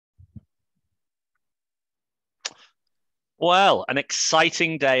Well, an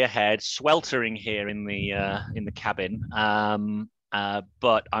exciting day ahead, sweltering here in the cabin.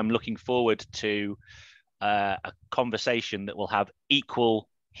 But I'm looking forward to a conversation that will have equal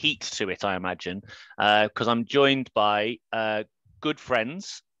heat to it, I imagine, because I'm joined by good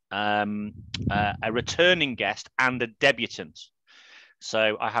friends, a returning guest, and a debutant.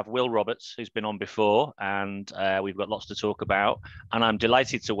 So I have Will Roberts, who's been on before, and we've got lots to talk about. And I'm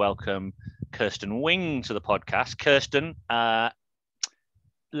delighted to welcome Kirsten Wing to the podcast. Kirsten,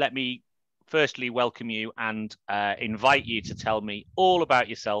 let me firstly welcome you and invite you to tell me all about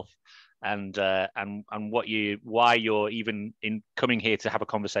yourself and why you're even in coming here to have a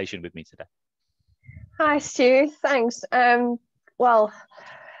conversation with me today. Hi, Stu. Thanks. Well,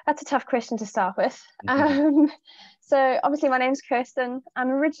 that's a tough question to start with. So obviously my name's Kirsten. I'm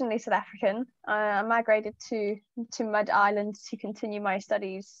originally South African. I migrated to Mud Island to continue my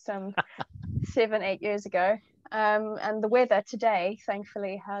studies some 7-8 years ago. And the weather today,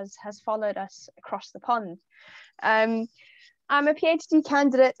 thankfully, has followed us across the pond. I'm a PhD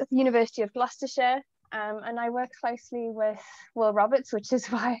candidate at the University of Gloucestershire, and I work closely with Will Roberts, which is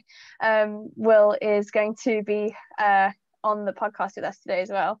why Will is going to be on the podcast with us today as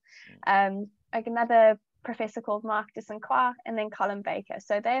well. Another professor called Mark de St. Croix, and then Colin Baker.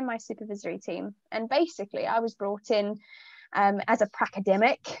 So they're my supervisory team. And basically, I was brought in as a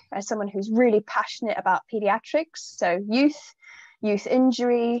pracademic, as someone who's really passionate about pediatrics, so youth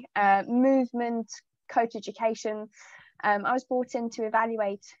injury, movement, coach education. I was brought in to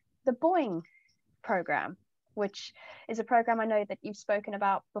evaluate the Boeing program, which is a program I know that you've spoken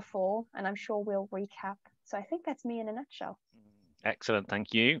about before, and I'm sure we'll recap. So I think that's me in a nutshell. Excellent,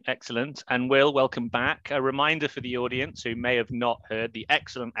 thank you. Excellent. And Will, welcome back. A reminder for the audience who may have not heard the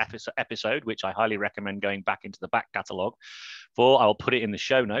excellent episode, which I highly recommend going back into the back catalogue for. I'll put it in the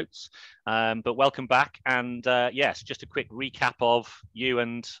show notes. But welcome back. And yes, just a quick recap of you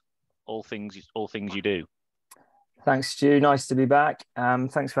and all things you do. Thanks, Stu. Nice to be back.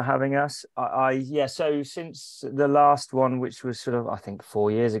 Thanks for having us. So since the last one, which was sort of, I think 4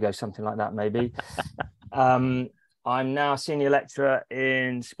 years ago, something like that, maybe. I'm now a senior lecturer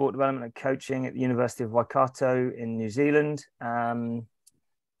in sport development and coaching at the University of Waikato in New Zealand.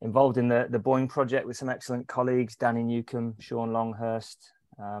 Involved in the Boeing project with some excellent colleagues, Danny Newcomb, Sean Longhurst,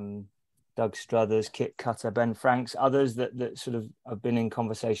 Doug Struthers, Kit Cutter, Ben Franks, others that sort of have been in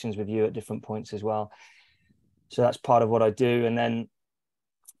conversations with you at different points as well. So that's part of what I do. And then,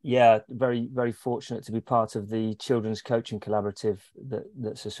 very, very fortunate to be part of the Children's Coaching Collaborative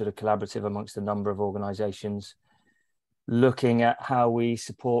that's a sort of collaborative amongst a number of organisations, looking at how we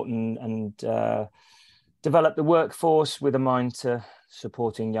support and develop the workforce with a mind to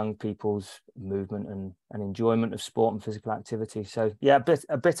supporting young people's movement and enjoyment of sport and physical activity. So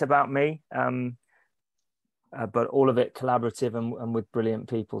a bit about me, but all of it collaborative and with brilliant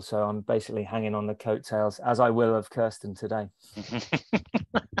people. So I'm basically hanging on the coattails, as I will, of Kirsten today.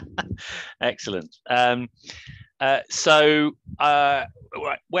 Excellent. So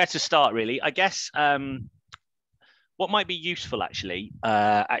where to start, really? I guess what might be useful, actually,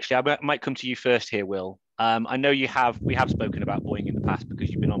 I might come to you first here, Will. I know we have spoken about Boeing in the past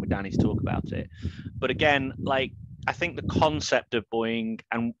because you've been on with Danny to talk about it. But again, I think the concept of Boeing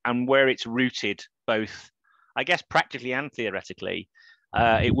and where it's rooted, both, I guess, practically and theoretically,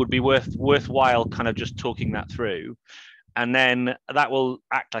 it would be worthwhile kind of just talking that through. And then that will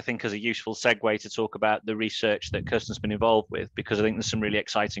act, I think, as a useful segue to talk about the research that Kirsten's been involved with, because I think there's some really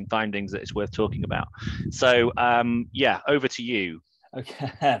exciting findings that it's worth talking about. So, over to you.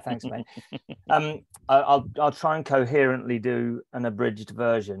 Okay, thanks, mate. I'll try and coherently do an abridged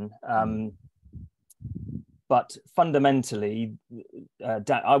version. But fundamentally,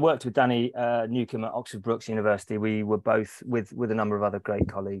 I worked with Danny Newcomb at Oxford Brookes University. We were both with a number of other great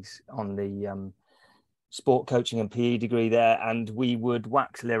colleagues on the sport coaching and PE degree there, and we would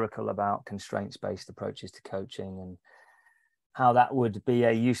wax lyrical about constraints-based approaches to coaching and how that would be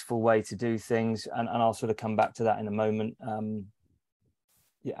a useful way to do things. And I'll sort of come back to that in a moment.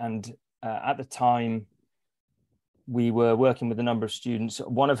 At the time, we were working with a number of students,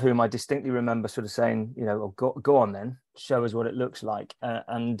 one of whom I distinctly remember sort of saying, go on then, show us what it looks like.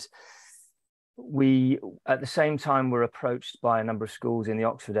 And we, at the same time, were approached by a number of schools in the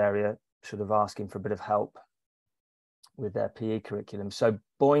Oxford area, sort of asking for a bit of help with their PE curriculum. So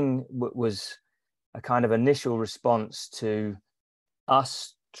Boeing was a kind of initial response to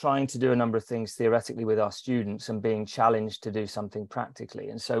us trying to do a number of things theoretically with our students and being challenged to do something practically.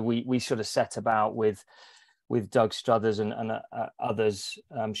 And so we sort of set about with Doug Struthers and others,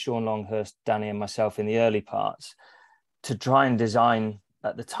 Sean Longhurst, Danny and myself in the early parts, to try and design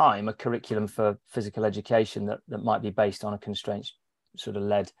at the time a curriculum for physical education that might be based on a constraints sort of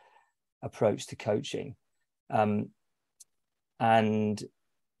led approach to coaching. And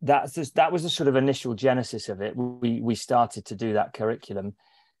that was the sort of initial genesis of it. We started to do that curriculum.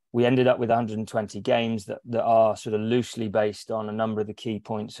 We ended up with 120 games that are sort of loosely based on a number of the key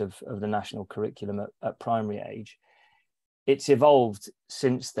points of the national curriculum at primary age. It's evolved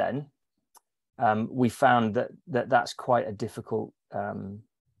since then. We found that's quite a difficult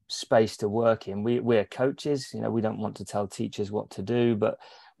space to work in. We're coaches, you know, we don't want to tell teachers what to do, but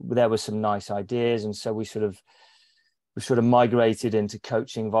there were some nice ideas, and so we sort of migrated into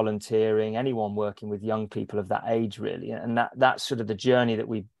coaching, volunteering, anyone working with young people of that age, really. And that's sort of the journey that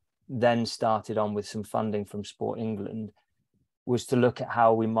we then started on with some funding from Sport England, was to look at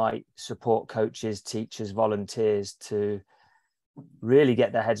how we might support coaches, teachers, volunteers to really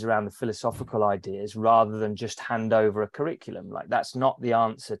get their heads around the philosophical ideas rather than just hand over a curriculum. Like, that's not the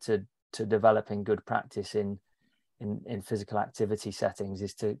answer to developing good practice in physical activity settings,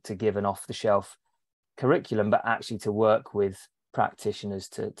 is to give an off-the-shelf curriculum, but actually to work with practitioners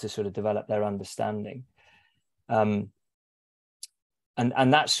to sort of develop their understanding. And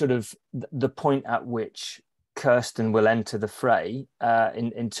that's sort of the point at which Kirsten will enter the fray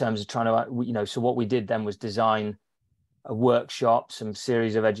in terms of trying to, you know, so what we did then was design a workshop, some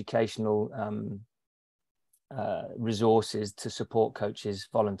series of educational resources to support coaches,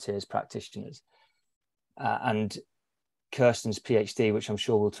 volunteers, practitioners. And Kirsten's PhD, which I'm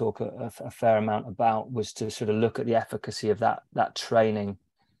sure we'll talk a fair amount about, was to sort of look at the efficacy of that training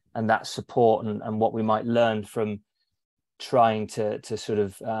and that support, and what we might learn from trying to sort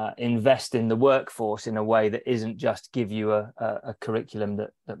of invest in the workforce in a way that isn't just give you a curriculum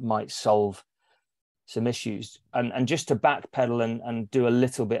that might solve some issues. And just to backpedal and do a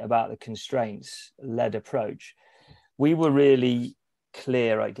little bit about the constraints-led approach, we were really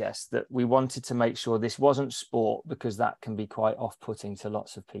clear, I guess, that we wanted to make sure this wasn't sport, because that can be quite off-putting to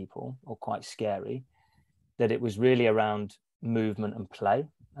lots of people or quite scary, that it was really around movement and play,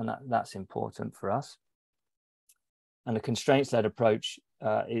 and that's important for us. And the constraints-led approach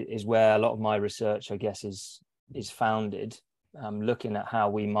is where a lot of my research, I guess, is founded, looking at how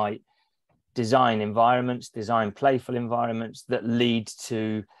we might design playful environments that lead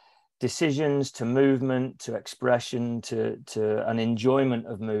to decisions, to movement, to expression, to an enjoyment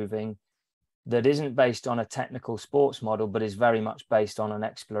of moving that isn't based on a technical sports model, but is very much based on an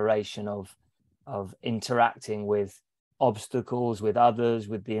exploration of interacting with obstacles, with others,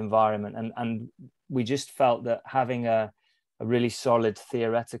 with the environment. And we just felt that having a really solid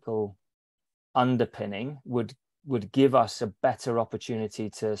theoretical underpinning would give us a better opportunity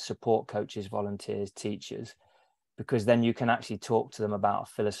to support coaches, volunteers, teachers, because then you can actually talk to them about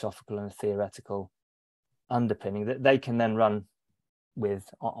a philosophical and theoretical underpinning that they can then run with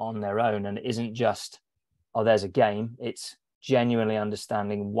on their own. And it isn't just, oh, there's a game. It's genuinely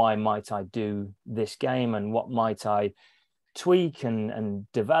understanding, why might I do this game, and what might I tweak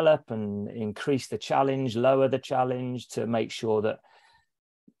and develop and increase the challenge, lower the challenge, to make sure that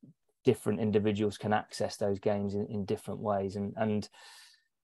different individuals can access those games in different ways. And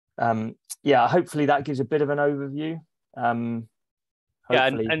yeah, hopefully that gives a bit of an overview.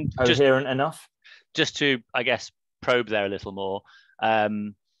 Hopefully and coherent enough. Just to, I guess, probe there a little more.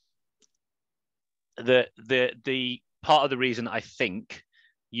 The part of the reason I think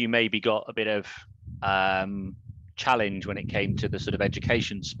you maybe got a bit of challenge when it came to the sort of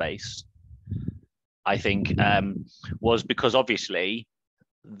education space, I think, was because obviously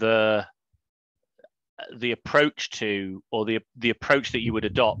the approach to, or the approach that you would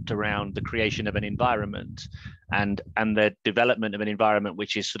adopt around the creation of an environment and the development of an environment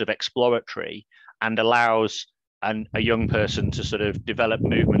which is sort of exploratory and allows a young person to sort of develop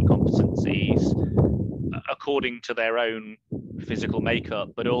movement competencies according to their own physical makeup,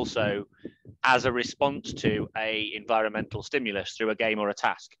 but also as a response to a environmental stimulus through a game or a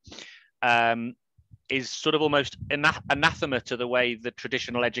task, is sort of almost anathema to the way the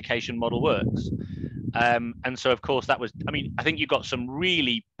traditional education model works. And so, of course, that was, I mean, I think you got some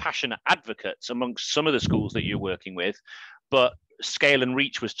really passionate advocates amongst some of the schools that you're working with, but scale and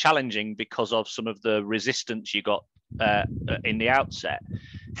reach was challenging because of some of the resistance you got in the outset,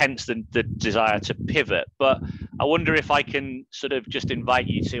 hence the desire to pivot. But I wonder if I can sort of just invite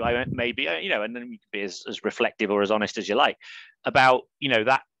you to, maybe, you know, and then you can be as reflective or as honest as you like about, you know,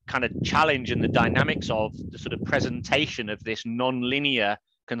 that kind of challenge and the dynamics of the sort of presentation of this non-linear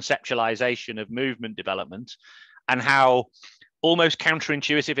conceptualization of movement development, and how almost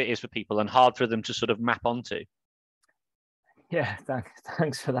counterintuitive it is for people and hard for them to sort of map onto. Yeah,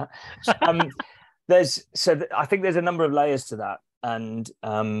 thanks for that. I think there's a number of layers to that. and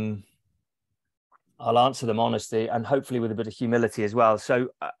I'll answer them honestly and hopefully with a bit of humility as well. So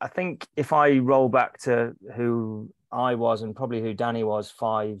I think if I roll back to who I was and probably who Danny was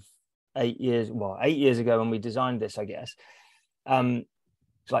 8 years ago when we designed this, I guess.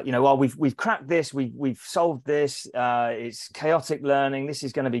 It's like, well, we've cracked this, we've solved this. It's chaotic learning. This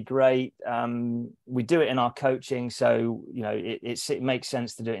is going to be great. We do it in our coaching, so it makes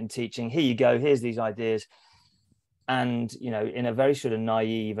sense to do it in teaching. Here you go. Here's these ideas, and in a very sort of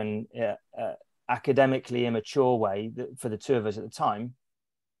naive and academically immature way for the two of us at the time,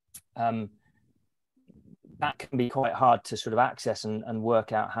 that can be quite hard to sort of access and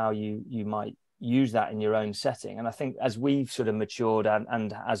work out how you might use that in your own setting. And I think as we've sort of matured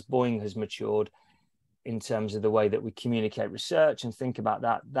and as Boeing has matured in terms of the way that we communicate research and think about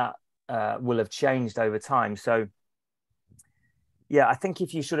that will have changed over time. So yeah, I think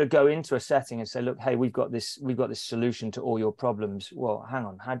if you sort of go into a setting and say, look, hey, we've got this solution to all your problems. Well, hang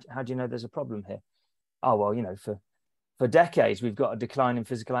on, how do you know there's a problem here? Oh, well, for decades, we've got a decline in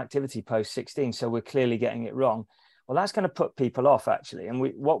physical activity post 16. So we're clearly getting it wrong. Well, that's going to put people off, actually. And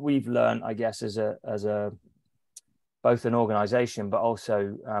what we've learned, I guess, as both an organization, but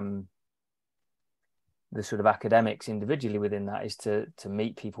also the sort of academics individually within that, is to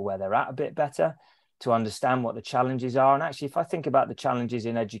meet people where they're at a bit better, to understand what the challenges are. And actually, if I think about the challenges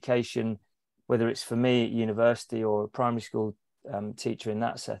in education, whether it's for me at university or a primary school teacher in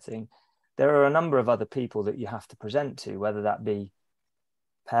that setting, there are a number of other people that you have to present to, whether that be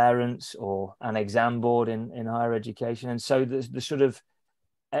parents or an exam board in higher education. And so the sort of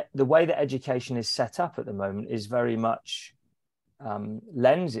the way that education is set up at the moment is very much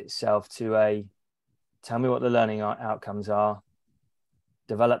lends itself to tell me what the learning outcomes are,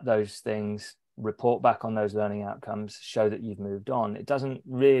 develop those things, report back on those learning outcomes, show that you've moved on. It doesn't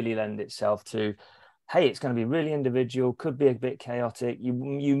really lend itself to, hey, it's going to be really individual, could be a bit chaotic.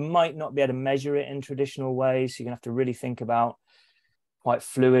 You might not be able to measure it in traditional ways. So you're going to have to really think about quite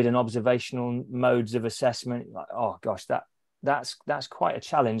fluid and observational modes of assessment. Like, oh gosh, that's quite a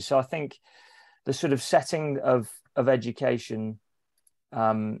challenge. So I think the sort of setting of education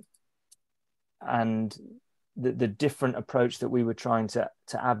and the different approach that we were trying to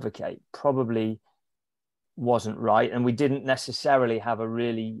advocate probably wasn't right, and we didn't necessarily have a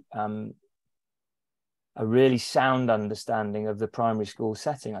really sound understanding of the primary school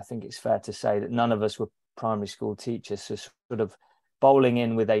setting. I think it's fair to say that none of us were primary school teachers, so sort of bowling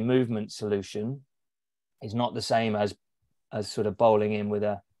in with a movement solution is not the same as sort of bowling in with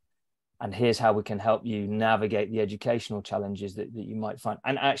and here's how we can help you navigate the educational challenges that you might find.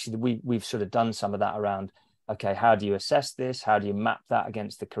 And actually we've sort of done some of that around, okay, how do you assess this? How do you map that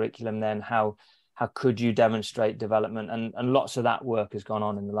against the curriculum then? How could you demonstrate development? And lots of that work has gone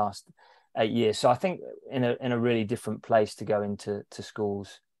on in the last 8 years. So I think in a really different place to go into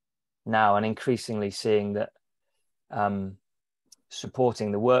schools now, and increasingly seeing that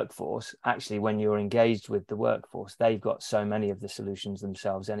supporting the workforce, actually, when you're engaged with the workforce, they've got so many of the solutions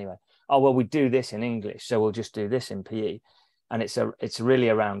themselves anyway. Oh, well, we do this in English, so we'll just do this in PE. And it's really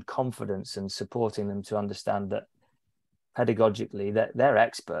around confidence and supporting them to understand that pedagogically that they're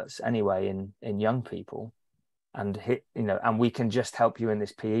experts anyway in young people, and and we can just help you in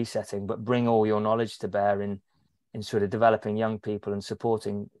this PE setting, but bring all your knowledge to bear in sort of developing young people and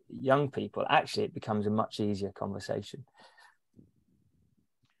supporting young people. Actually, it becomes a much easier conversation.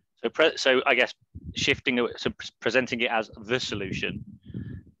 So I guess presenting it as the solution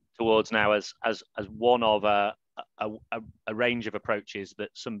towards now as one of a range of approaches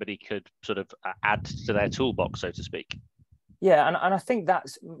that somebody could sort of add to their toolbox, so to speak. Yeah, and I think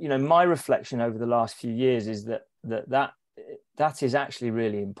that's my reflection over the last few years is that is actually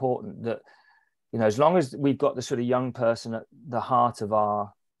really important. That as long as we've got the sort of young person at the heart of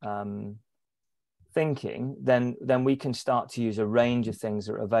our thinking, then we can start to use a range of things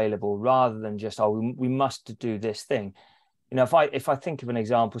that are available rather than just, we must do this thing. If I think of an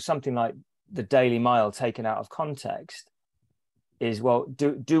example, something like the Daily Mile taken out of context is, well,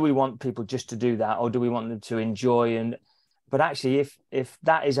 do we want people just to do that, or do we want them to enjoy? But actually, if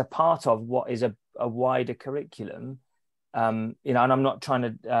that is a part of what is a wider curriculum, and I'm not trying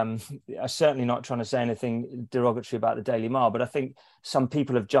to, I'm certainly not trying to say anything derogatory about the Daily Mile, but I think some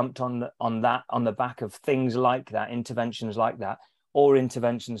people have jumped on the back of things like that, interventions like that, or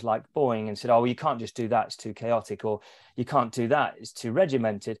interventions like Boeing, and said, oh, well, you can't just do that, it's too chaotic, or you can't do that, it's too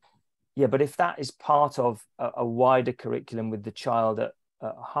regimented. Yeah, but if that is part of a wider curriculum with the child at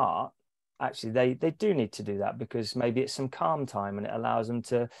heart, actually they do need to do that, because maybe it's some calm time and it allows them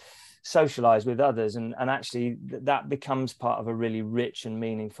to socialize with others, and actually that becomes part of a really rich and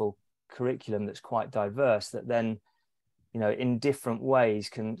meaningful curriculum that's quite diverse, that then in different ways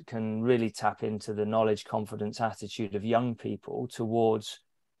can really tap into the knowledge, confidence, attitude of young people towards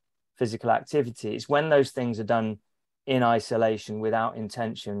physical activity. It's when those things are done in isolation, without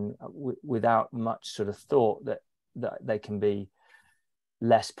intention, without much sort of thought, that they can be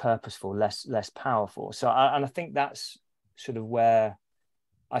less purposeful, less powerful. So and I think that's sort of where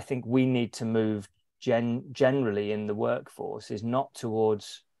I think we need to move generally in the workforce, is not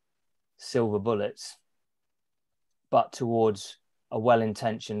towards silver bullets, but towards a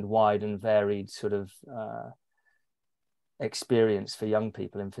well-intentioned, wide and varied sort of experience for young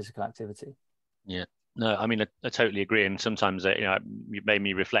people in physical activity. Yeah, no, I mean, I totally agree. And sometimes, it made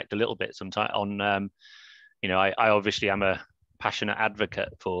me reflect a little bit sometimes on, I obviously am a passionate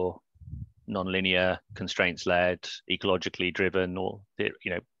advocate for non-linear, constraints-led, ecologically driven, or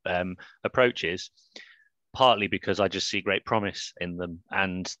approaches, partly because I just see great promise in them,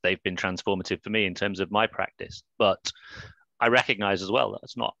 and they've been transformative for me in terms of my practice. But I recognize as well that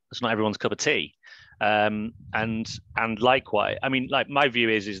it's not everyone's cup of tea. And likewise, I mean, like, my view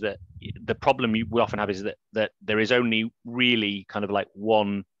is that the problem we often have is that there is only really kind of like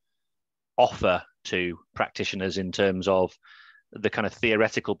one offer to practitioners in terms of the kind of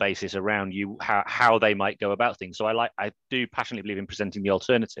theoretical basis around how they might go about things. So I do passionately believe in presenting the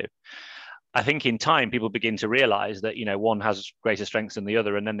alternative. I think in time people begin to realize that one has greater strengths than the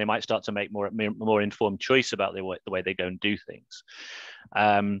other, and then they might start to make more informed choice about the way they go and do things.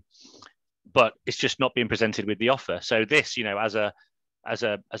 But it's just not being presented with the offer. So this, as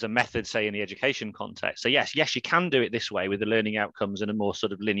a method, say in the education context. So yes, you can do it this way with the learning outcomes and a more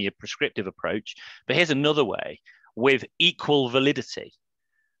sort of linear prescriptive approach. But here's another way with equal validity,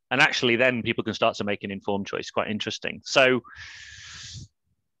 and actually then people can start to make an informed choice. Quite interesting. So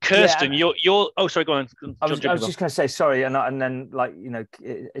Kirsten, you're oh, sorry, go on. I was just going to say, sorry, and then, like,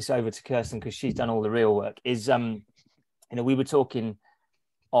 it's over to Kirsten because she's done all the real work. Is we were talking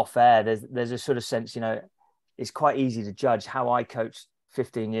off air. There's a sort of sense, it's quite easy to judge. How I coached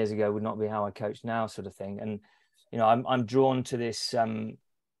 15 years ago would not be how I coach now, sort of thing. And I'm drawn to this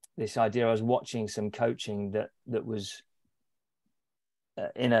this idea. I was watching some coaching that was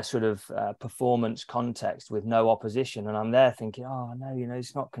in a sort of performance context with no opposition, and I'm there thinking, oh no,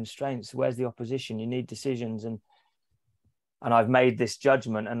 it's not constraints. Where's the opposition? You need decisions. And I've made this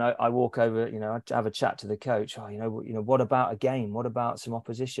judgment, and I walk over, I have a chat to the coach. Oh, what about a game? What about some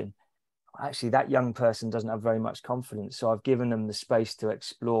opposition? Actually, that young person doesn't have very much confidence, so I've given them the space to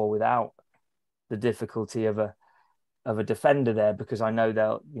explore without the difficulty of a defender there, because I know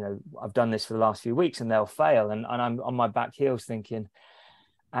they'll, I've done this for the last few weeks and they'll fail, and I'm on my back heels thinking,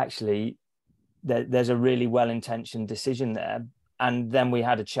 actually, there's a really well-intentioned decision there. And then we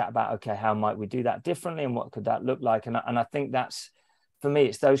had a chat about, okay, how might we do that differently, and what could that look like? And I think that's, for me,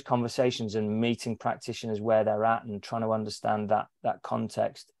 it's those conversations and meeting practitioners where they're at and trying to understand that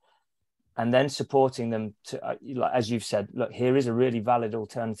context, and then supporting them to, as you've said, look, here is a really valid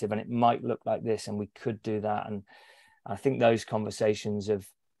alternative, and it might look like this, and we could do that. And I think those conversations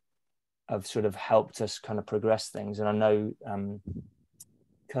have sort of helped us kind of progress things. And I know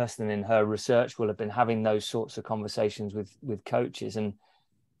Kirsten in her research will have been having those sorts of conversations with coaches, and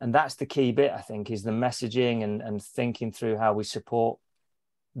that's the key bit, I think, is the messaging and thinking through how we support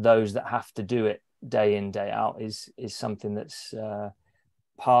those that have to do it day in, day out is something that's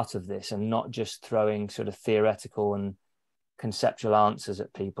part of this, and not just throwing sort of theoretical and conceptual answers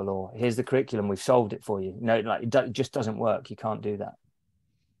at people, or here's the curriculum, we've solved it for you. No, like it just doesn't work. You can't do that.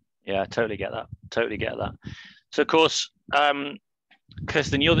 Yeah, I totally get that. So of course,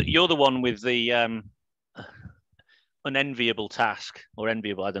 Kirsten, you're the one with the unenviable task, or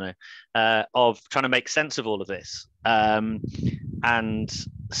enviable, I don't know, of trying to make sense of all of this. And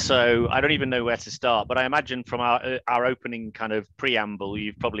so I don't even know where to start, but I imagine from our opening kind of preamble,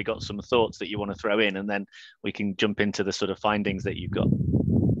 you've probably got some thoughts that you want to throw in, and then we can jump into the sort of findings that you've got.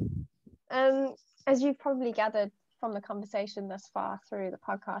 As you've probably gathered from the conversation thus far through the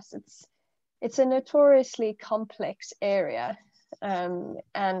podcast, it's a notoriously complex area.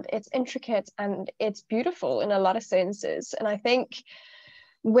 And it's intricate and it's beautiful in a lot of senses. And I think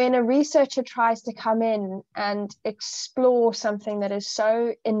when a researcher tries to come in and explore something that is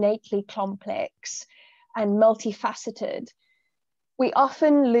so innately complex and multifaceted, we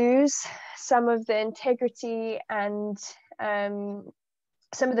often lose some of the integrity and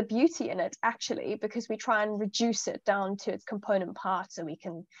some of the beauty in it, actually, because we try and reduce it down to its component parts so we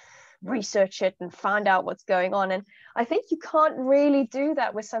can research it and find out what's going on. And I think you can't really do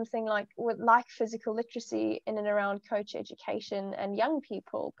that with something like physical literacy in and around coach education and young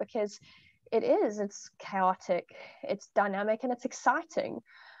people, because it's chaotic, it's dynamic, and it's exciting.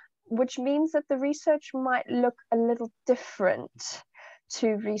 which means that the research might look a little different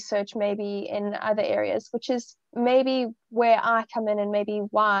to research maybe in other areas, which is maybe where I come in, and maybe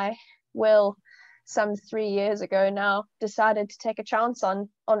why Will, some 3 years ago now, decided to take a chance on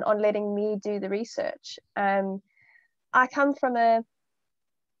letting me do the research. I come from a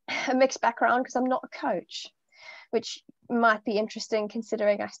mixed background because I'm not a coach, which might be interesting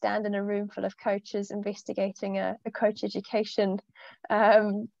considering I stand in a room full of coaches investigating a coach education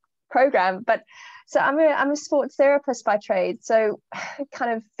program. But so I'm a sports therapist by trade, so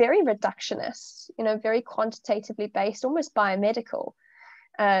kind of very reductionist, very quantitatively based, almost biomedical.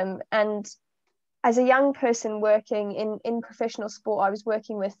 And as a young person working in professional sport, I was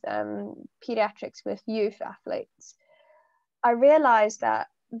working with pediatrics, with youth athletes. I realized that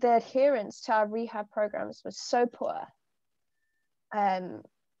the adherence to our rehab programs was so poor. And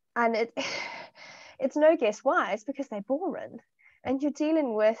it's no guess why. It's because they're boring. And you're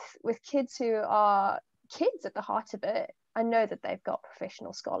dealing with kids who are kids at the heart of it. I know that they've got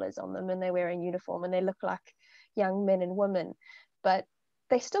professional scholars on them and they're wearing uniform and they look like young men and women, but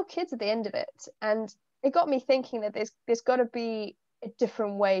they're still kids at the end of it. And it got me thinking that there's got to be a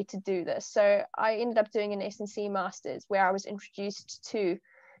different way to do this. So I ended up doing an S&C Masters where I was introduced to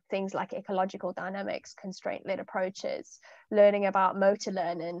things like ecological dynamics, constraint-led approaches, learning about motor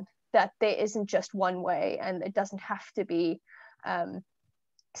learning, that there isn't just one way, and it doesn't have to be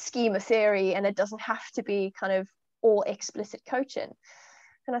schema theory, and it doesn't have to be kind of all explicit coaching.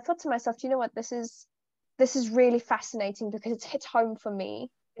 And I thought to myself, do you know what, this is really fascinating because it's hit home for me.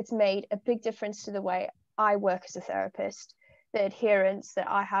 It's made a big difference to the way I work as a therapist, the adherence that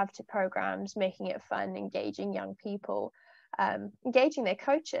I have to programs, making it fun, engaging young people, engaging their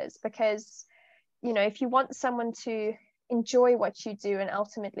coaches. Because, if you want someone to enjoy what you do and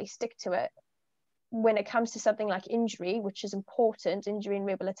ultimately stick to it, when it comes to something like injury, which is important, injury and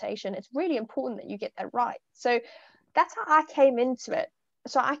rehabilitation, it's really important that you get that right. So that's how I came into it.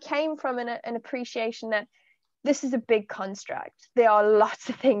 So I came from an appreciation that this is a big construct. There are lots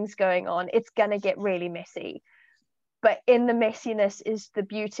of things going on. It's going to get really messy. But in the messiness is the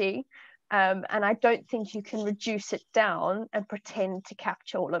beauty. And I don't think you can reduce it down and pretend to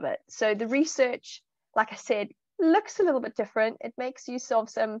capture all of it. So the research, like I said, looks a little bit different. It makes use of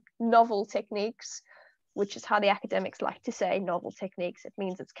some novel techniques, which is how the academics like to say novel techniques. It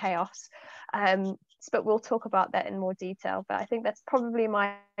means it's chaos. But we'll talk about that in more detail. But I think that's probably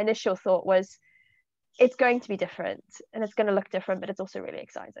my initial thought was, it's going to be different and it's going to look different, but it's also really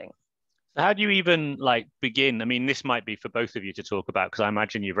exciting. So how do you even begin? I mean, this might be for both of you to talk about, because I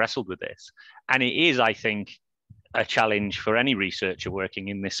imagine you've wrestled with this. And it is, I think, a challenge for any researcher working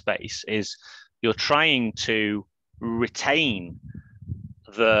in this space, is you're trying to retain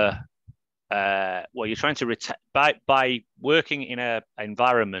the, you're trying to retain, by working in an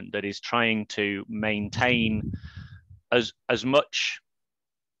environment that is trying to maintain as much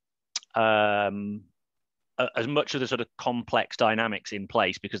of the sort of complex dynamics in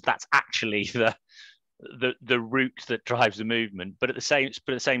place, because that's actually the route that drives the movement. But at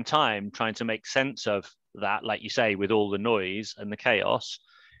the same time, trying to make sense of that, like you say, with all the noise and the chaos,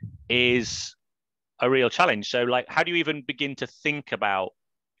 is a real challenge. So, how do you even begin to think about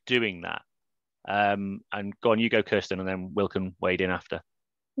doing that? And go on, you go, Kirsten, and then Will can wade in after.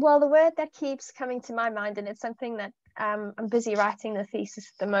 Well, the word that keeps coming to my mind, and it's something that I'm busy writing the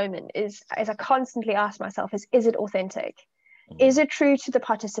thesis at the moment, is, as I constantly ask myself, is it authentic? Is it true to the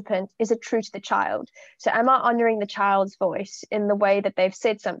participant? Is it true to the child? So am I honoring the child's voice in the way that they've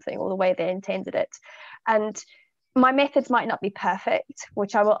said something or the way they intended it? And my methods might not be perfect,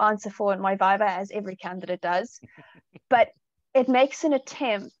 which I will answer for in my Viva, as every candidate does, but it makes an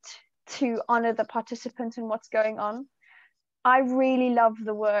attempt to honor the participant and what's going on. I really love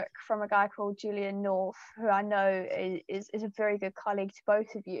the work from a guy called Julian North, who I know is a very good colleague to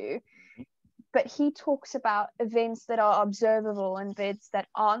both of you. But he talks about events that are observable and events that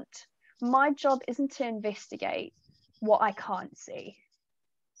aren't. My job isn't to investigate what I can't see.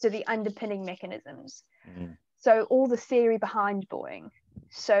 So the underpinning mechanisms. So all the theory behind buoying.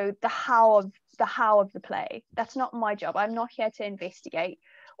 So the how of the play. That's not my job. I'm not here to investigate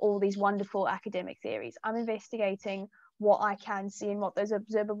all these wonderful academic theories. I'm investigating what I can see and what those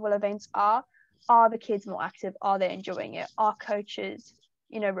observable events are. Are the kids more active? Are they enjoying it? Are coaches,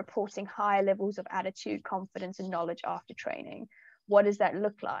 reporting higher levels of attitude, confidence, and knowledge after training? What does that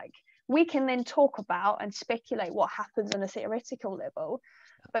look like? We can then talk about and speculate what happens on a theoretical level.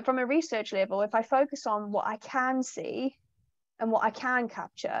 But from a research level, if I focus on what I can see and what I can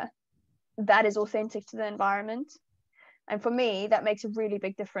capture, that is authentic to the environment. And for me, that makes a really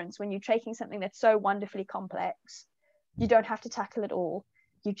big difference when you're taking something that's so wonderfully complex. You don't have to tackle it all.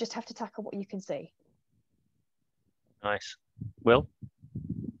 You just have to tackle what you can see. Nice. Will?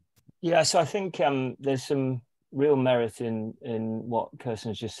 Yeah, so I think there's some real merit in what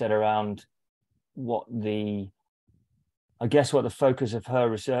Kirsten's just said around what the focus of her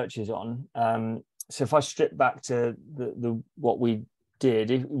research is on. So if I strip back to the what we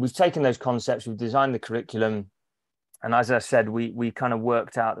did, we've taken those concepts, we've designed the curriculum, and as I said, we kind of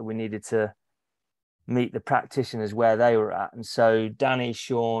worked out that we needed to meet the practitioners where they were at. And so Danny,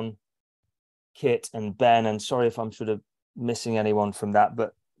 Sean, Kit, and Ben, and sorry if I'm sort of missing anyone from that,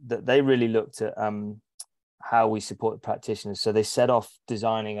 but that they really looked at how we support the practitioners. So they set off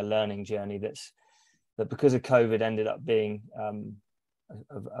designing a learning journey that because of COVID ended up being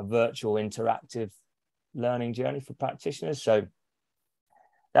a virtual interactive learning journey for practitioners. So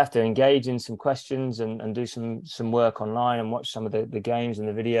they have to engage in some questions and do some work online and watch some of the games and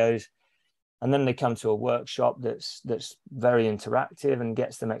the videos. And then they come to a workshop that's very interactive and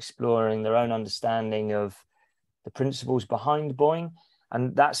gets them exploring their own understanding of the principles behind buoying.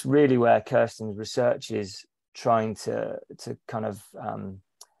 And that's really where Kirsten's research is trying to kind of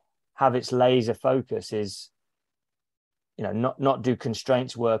have its laser focus is, not do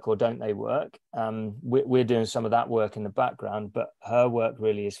constraints work or don't they work? We're doing some of that work in the background, but her work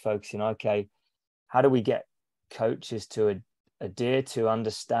really is focusing, okay, how do we get coaches to adhere to,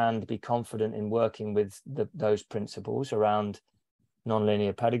 understand, be confident in working with those principles around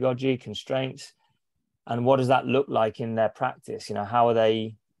nonlinear pedagogy, constraints, and what does that look like in their practice? How are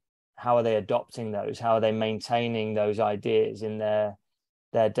they adopting those? How are they maintaining those ideas in their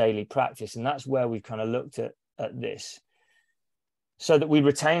daily practice? And that's where we've kind of looked at this, so that we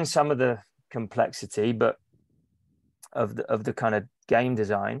retain some of the complexity, but of the kind of game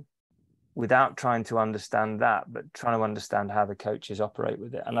design, without trying to understand that, but trying to understand how the coaches operate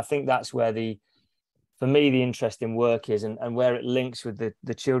with it. And I think that's where for me, the interesting work is, and where it links with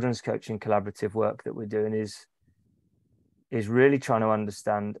the children's coaching collaborative work that we're doing is really trying to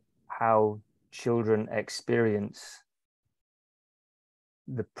understand how children experience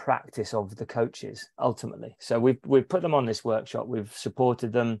the practice of the coaches ultimately. So we've put them on this workshop, we've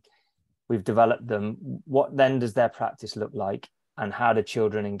supported them, we've developed them. What then does their practice look like? And how do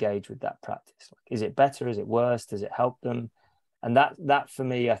children engage with that practice? Is it better? Is it worse? Does it help them? And that for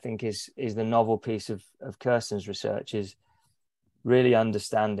me, I think is the novel piece of Kirsten's research, is really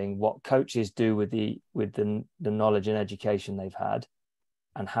understanding what coaches do with the knowledge and education they've had,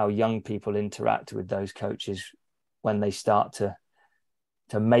 and how young people interact with those coaches when they start to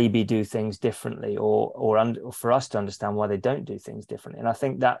maybe do things differently, or for us to understand why they don't do things differently. And I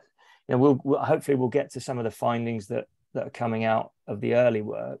think that we'll hopefully we'll get to some of the findings that are coming out of the early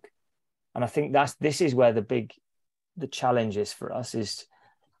work. And I think this is where the challenge is for us, is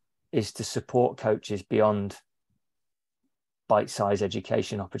to support coaches beyond bite-sized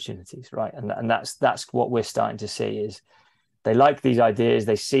education opportunities, right? And that's what we're starting to see, is they like these ideas,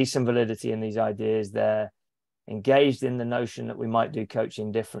 they see some validity in these ideas, they're engaged in the notion that we might do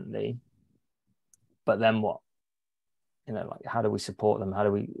coaching differently, but then what? How do we support them?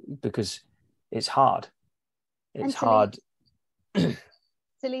 Because it's hard. It's hard. To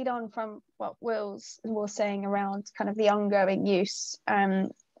lead on from what Will was saying around kind of the ongoing use,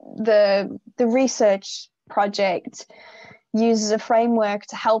 the research project uses a framework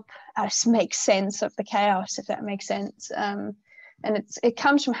to help us make sense of the chaos, if that makes sense. And it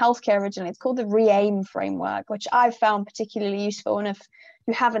comes from healthcare originally. It's called the RE-AIM framework, which I've found particularly useful. And if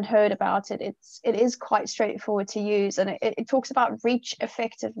you haven't heard about it, it is quite straightforward to use. And it talks about reach,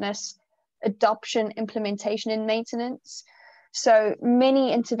 effectiveness, adoption, implementation, and maintenance. So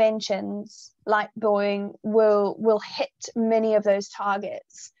many interventions like buoying will hit many of those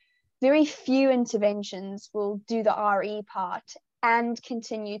targets. Very few interventions will do the RE part and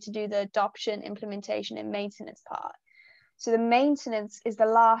continue to do the adoption, implementation, and maintenance part. So the maintenance is the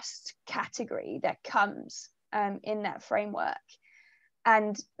last category that comes in that framework.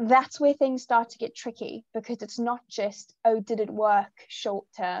 And that's where things start to get tricky, because it's not just, did it work short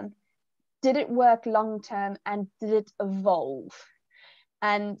term? Did it work long term? And did it evolve?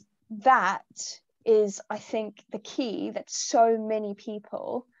 And that is, I think, the key that so many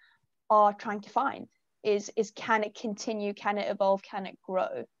people are trying to find is can it continue? Can it evolve? Can it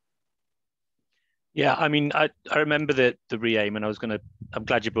grow? Yeah, I mean, I remember the RE-AIM, and I'm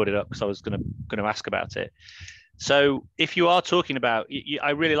glad you brought it up, because I was gonna ask about it. So if you are talking about,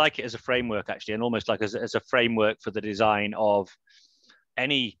 I really like it as a framework, actually, and almost like as a framework for the design of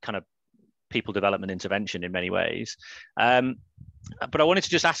any kind of people development intervention in many ways. But I wanted to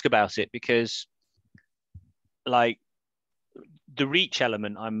just ask about it, because like the reach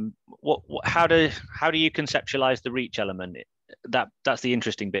element, how do you conceptualize the reach element? that's the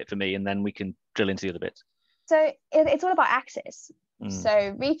interesting bit for me, and then we can drill into the other bits. So it's all about access.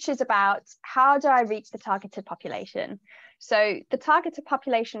 So reach is about, how do I reach the targeted population? So the targeted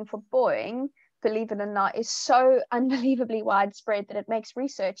population for Boeing, believe it or not, is so unbelievably widespread that it makes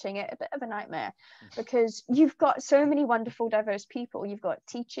researching it a bit of a nightmare, because you've got so many wonderful, diverse people. You've got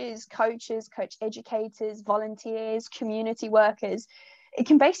teachers, coaches, coach educators, volunteers, community workers. It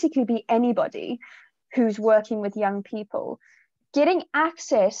can basically be anybody who's working with young people. Getting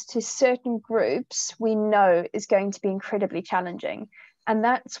access to certain groups we know is going to be incredibly challenging. And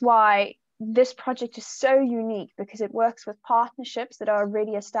that's why this project is so unique, because it works with partnerships that are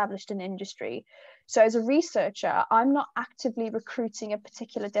already established in industry. So as a researcher, I'm not actively recruiting a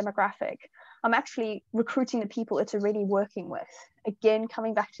particular demographic. I'm actually recruiting the people it's already working with. Again,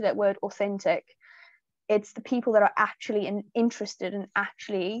 coming back to that word authentic, it's the people that are actually interested and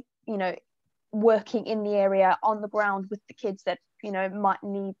actually, working in the area on the ground with the kids that might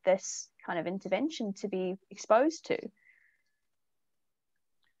need this kind of intervention to be exposed to.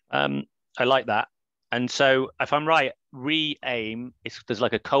 I like that. And so if I'm right, re-aim, there's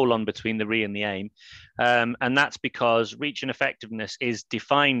like a colon between the re and the aim, and that's because reach and effectiveness is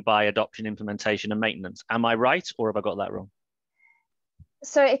defined by adoption, implementation, and maintenance. Am I right, or have I got that wrong?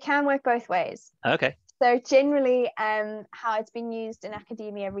 So it can work both ways. Okay. So generally, how it's been used in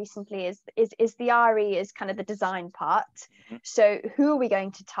academia recently is the RE is kind of the design part. So who are we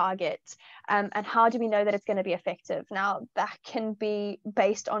going to target, and how do we know that it's going to be effective? Now, that can be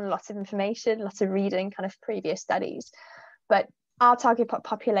based on lots of information, lots of reading, kind of previous studies. But our target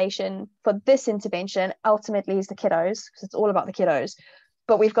population for this intervention ultimately is the kiddos, because it's all about the kiddos.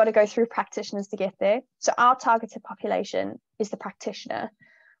 But we've got to go through practitioners to get there. So our targeted population is the practitioner.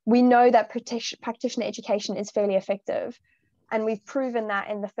 We know that practitioner education is fairly effective, and we've proven that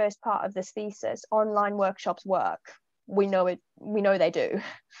in the first part of this thesis. Online workshops work. We know it. We know they do.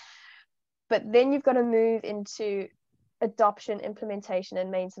 But then you've got to move into adoption, implementation,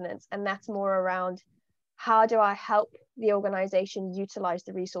 and maintenance, and that's more around, how do I help the organization utilize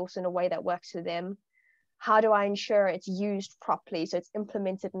the resource in a way that works for them? How do I ensure it's used properly, so it's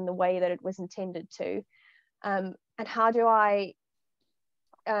implemented in the way that it was intended to? And how do I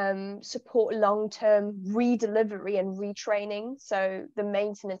support long-term redelivery and retraining? So the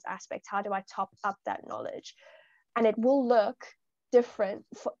maintenance aspect, how do I top up that knowledge? And it will look different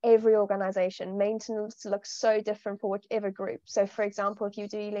for every organization. Maintenance looks so different for whichever group. So for example, if you're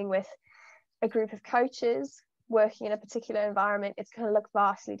dealing with a group of coaches working in a particular environment, it's going to look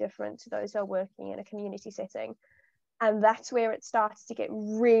vastly different to those who are working in a community setting. And that's where it starts to get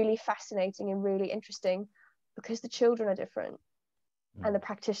really fascinating and really interesting, because the children are different and the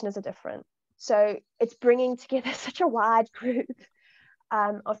practitioners are different. So it's bringing together such a wide group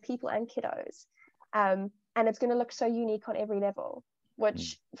of people and kiddos. And it's going to look so unique on every level,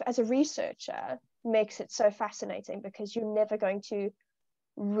 which as a researcher makes it so fascinating, because you're never going to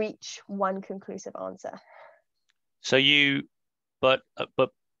reach one conclusive answer. So but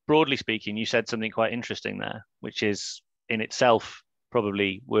broadly speaking, you said something quite interesting there, which is in itself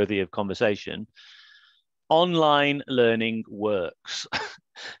probably worthy of conversation. Online learning works.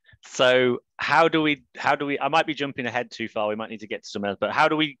 So how do we, I might be jumping ahead too far, we might need to get to some else, but how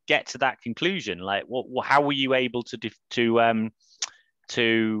do we get to that conclusion? Like, how were you able to kind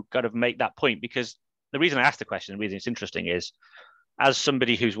of make that point? Because the reason I asked the question, the reason it's interesting, is as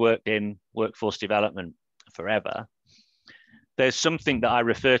somebody who's worked in workforce development forever, there's something that I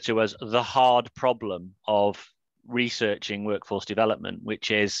refer to as the hard problem of researching workforce development,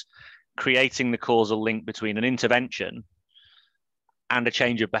 which is creating the causal link between an intervention and a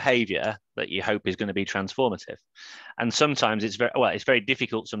change of behavior that you hope is going to be transformative. And sometimes it's very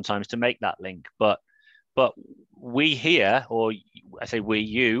difficult sometimes to make that link, but we here, or I say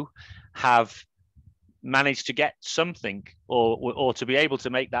you have managed to get something, or to be able to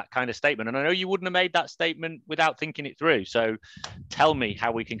make that kind of statement. And I know you wouldn't have made that statement without thinking it through. So tell me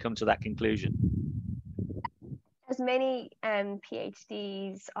how we can come to that conclusion. As many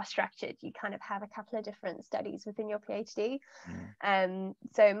PhDs are structured, you kind of have a couple of different studies within your PhD.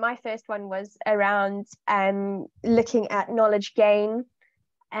 So my first one was around looking at knowledge gain,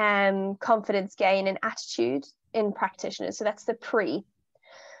 confidence gain, and attitude in practitioners. So that's the pre.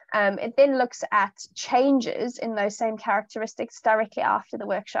 It then looks at changes in those same characteristics directly after the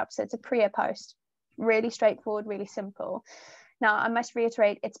workshop. So it's a pre or post. Really straightforward, really simple. Now, I must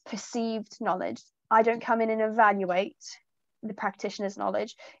reiterate, it's perceived knowledge. I don't come in and evaluate the practitioner's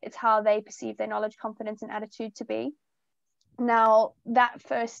knowledge. It's how they perceive their knowledge, confidence, and attitude to be. Now, that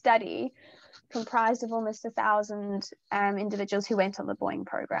first study comprised of almost 1,000 individuals who went on the Boeing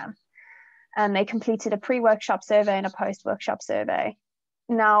program. and they completed a pre-workshop survey and a post-workshop survey.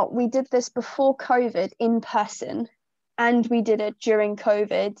 Now, we did this before COVID in person, and we did it during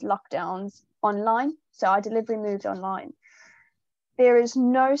COVID lockdowns online. So our delivery moved online. There is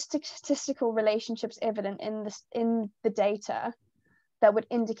no statistical relationships evident in the data that would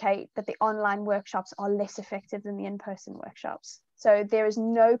indicate that the online workshops are less effective than the in-person workshops. So there is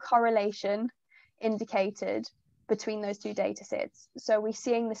no correlation indicated between those two data sets. So we're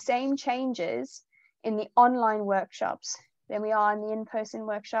seeing the same changes in the online workshops than we are in the in-person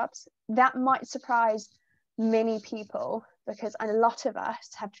workshops. That might surprise many people, because a lot of us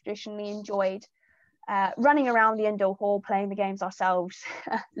have traditionally enjoyed running around the indoor hall, playing the games ourselves,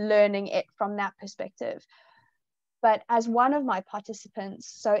 learning it from that perspective. But as one of my participants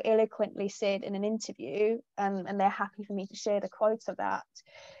so eloquently said in an interview, and they're happy for me to share the quotes of that,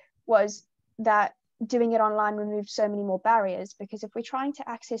 was that doing it online removed so many more barriers, because if we're trying to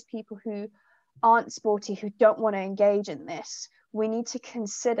access people who aren't sporty, who don't want to engage in this, we need to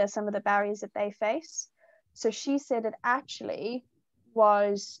consider some of the barriers that they face. So she said it actually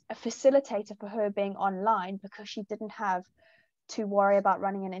was a facilitator for her being online, because she didn't have to worry about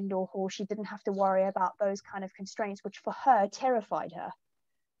running an indoor hall. She didn't have to worry about those kind of constraints, which for her terrified her.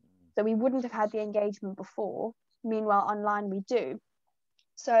 So we wouldn't have had the engagement before. Meanwhile, online we do.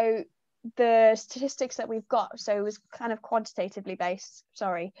 So the statistics that we've got, so it was kind of quantitatively based,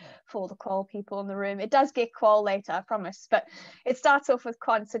 sorry for the qual people in the room. It does get qual later, I promise, but it starts off with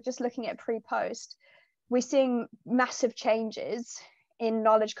quant. So just looking at pre-post, we're seeing massive changes in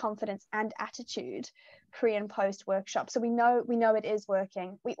knowledge, confidence, and attitude pre and post workshop. So we know it is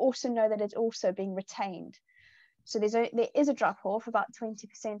working. We also know that it's also being retained. So there is a drop off about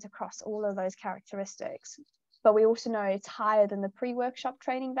 20% across all of those characteristics, but we also know it's higher than the pre-workshop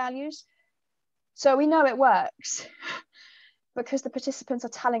training values. So we know it works because the participants are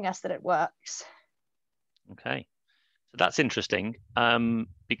telling us that it works. Okay, so that's interesting,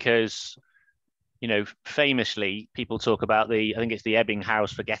 because famously people talk about I think it's the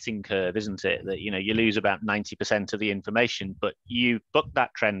Ebbinghaus forgetting curve, isn't it? That, you lose about 90% of the information, but you bucked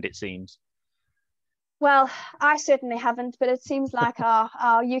that trend, it seems. Well, I certainly haven't, but it seems like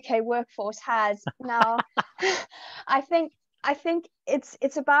our UK workforce has. Now, I think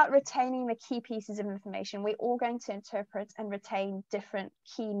it's about retaining the key pieces of information. We're all going to interpret and retain different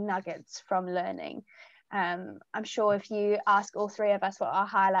key nuggets from learning. I'm sure if you ask all three of us what our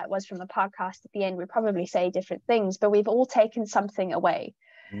highlight was from the podcast at the end, we'd probably say different things, but we've all taken something away.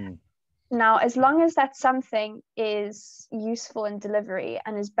 Now, as long as that something is useful in delivery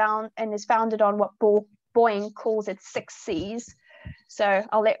and is founded on what Boying calls its 6 C's. So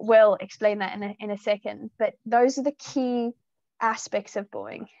I'll let Will explain that in a second, but those are the key aspects of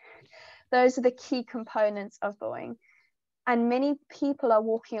Boying. Those are the key components of Boying. And many people are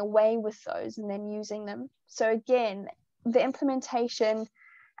walking away with those and then using them. So again, the implementation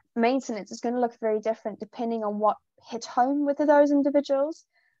maintenance is going to look very different depending on what hit home with those individuals.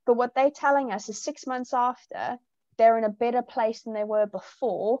 But what they're telling us is 6 months after, they're in a better place than they were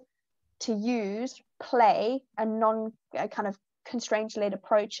before to use play and non kind of constraint-led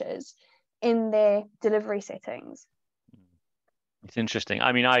approaches in their delivery settings. It's interesting.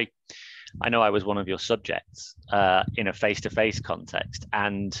 I mean, I know I was one of your subjects in a face-to-face context,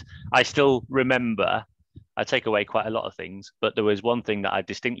 and I still remember, I take away quite a lot of things, but there was one thing that I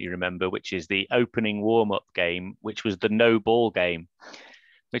distinctly remember, which is the opening warm-up game, which was the no ball game,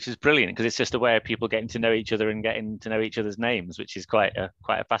 which is brilliant because it's just a way of people getting to know each other and getting to know each other's names, which is quite a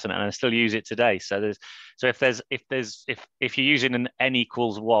fascinating. And I still use it today. So if you're using an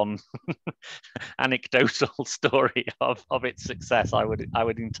n=1 anecdotal story of its success, I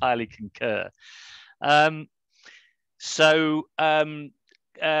would entirely concur.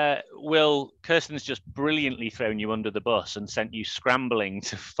 Will, Kirsten's just brilliantly thrown you under the bus and sent you scrambling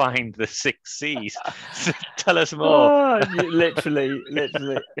to find the 6 C's. So tell us more. Literally.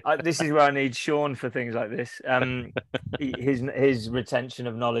 This is where I need Sean for things like this. His retention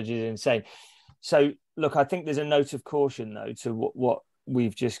of knowledge is insane. So, look, I think there's a note of caution, though, to what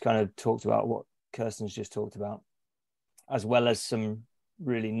we've just kind of talked about, what Kirsten's just talked about, as well as some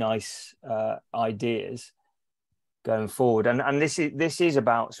really nice ideas going forward. And this is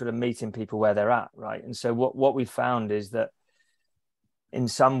about sort of meeting people where they're at, right? And so what we found is that in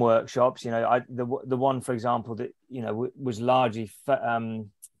some workshops, the one, for example, that was largely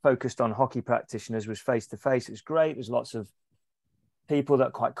focused on hockey practitioners was face to face. It was great. There's lots of people that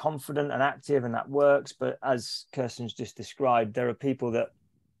are quite confident and active, and that works. But as Kirsten's just described, there are people that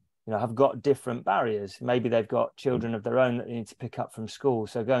have got different barriers. Maybe they've got children of their own that they need to pick up from school.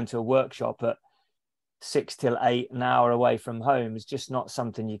 So going to a workshop at 6 till 8, an hour away from home is just not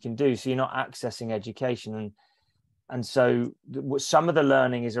something you can do. So you're not accessing education. And so some of the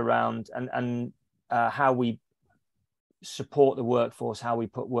learning is around how we support the workforce, how we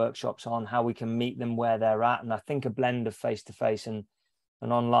put workshops on, how we can meet them where they're at. And I think a blend of face-to-face and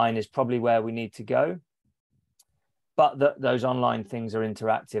online is probably where we need to go. But those online things are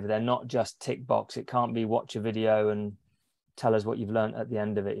interactive. They're not just tick box. It can't be watch a video and tell us what you've learned at the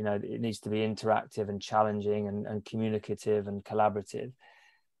end of it. You know, it needs to be interactive and challenging and communicative and collaborative.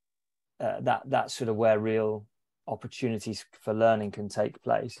 That's sort of where real opportunities for learning can take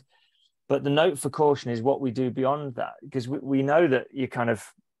place. But the note for caution is what we do beyond that, because we know that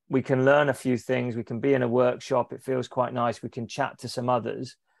we can learn a few things. We can be in a workshop. It feels quite nice. We can chat to some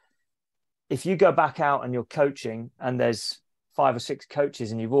others. If you go back out and you're coaching and there's 5 or 6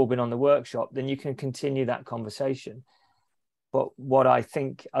 coaches and you've all been on the workshop, then you can continue that conversation. But what I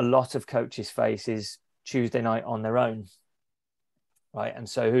think a lot of coaches face is Tuesday night on their own, right? And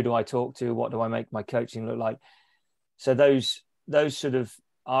so who do I talk to? What do I make my coaching look like? So those sort of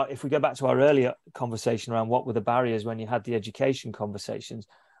are, if we go back to our earlier conversation around what were the barriers when you had the education conversations,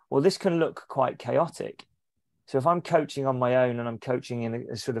 well, this can look quite chaotic. So if I'm coaching on my own and I'm coaching in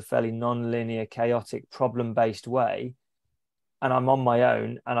a sort of fairly non-linear, chaotic, problem-based way, and I'm on my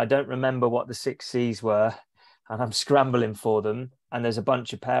own and I don't remember what the 6 C's were, and I'm scrambling for them, and there's a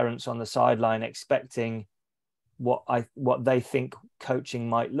bunch of parents on the sideline expecting what they think coaching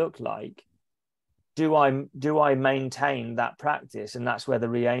might look like, do I maintain that practice? And that's where the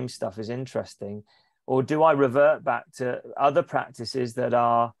re-aim stuff is interesting. Or do I revert back to other practices that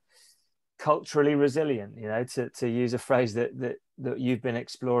are culturally resilient, you know, to use a phrase that you've been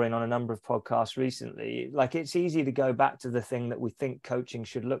exploring on a number of podcasts recently? Like, it's easy to go back to the thing that we think coaching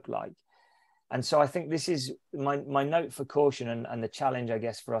should look like. And so I think this is my note for caution and the challenge, I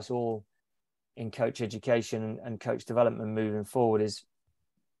guess, for us all in coach education and coach development moving forward is,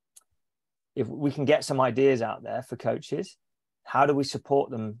 if we can get some ideas out there for coaches, how do we support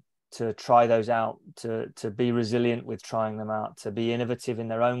them to try those out, to be resilient with trying them out, to be innovative in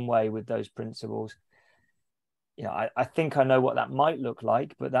their own way with those principles? You know, I think I know what that might look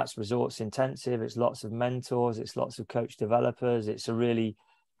like, but that's resource intensive. It's lots of mentors, it's lots of coach developers. It's a really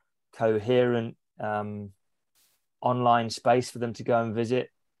coherent online space for them to go and visit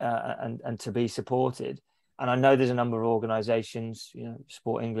and to be supported. And I know there's a number of organizations, you know,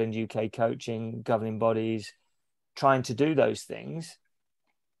 Sport England, UK Coaching, governing bodies, trying to do those things.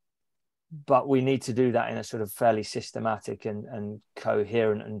 But we need to do that in a sort of fairly systematic and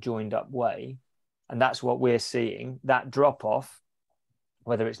coherent and joined up way. And that's what we're seeing. That drop off,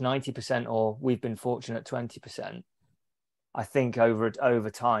 whether it's 90% or we've been fortunate 20%, I think over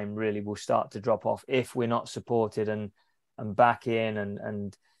time really will start to drop off if we're not supported and back in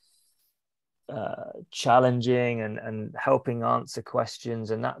and challenging and helping answer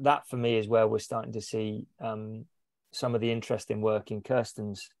questions. And that for me is where we're starting to see some of the interesting work in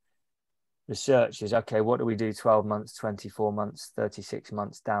Kirsten's research is, okay, what do we do 12 months, 24 months, 36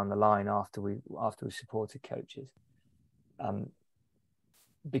 months down the line after we supported coaches?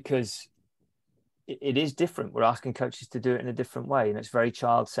 Because it is different. We're asking coaches to do it in a different way, and it's very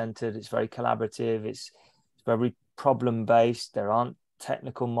child-centered, it's very collaborative, it's very problem-based. There aren't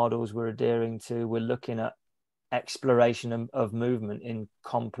technical models we're adhering to. We're looking at exploration of movement in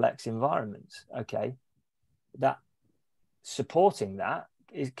complex environments. Okay, that supporting that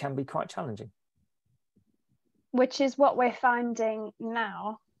can be quite challenging, which is what we're finding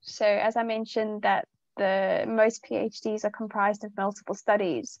now. So as I mentioned, that the most PhDs are comprised of multiple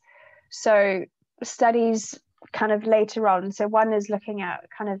studies. So studies kind of later on, so one is looking at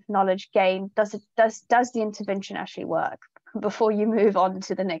kind of knowledge gain. Does the intervention actually work before you move on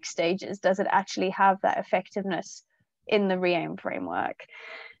to the next stages? Does it actually have that effectiveness in the re-aim framework?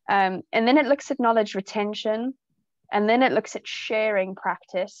 And then it looks at knowledge retention, and then it looks at sharing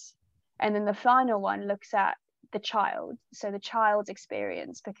practice, and then the final one looks at the child, so the child's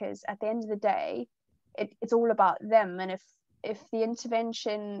experience, because at the end of the day it's all about them. And if the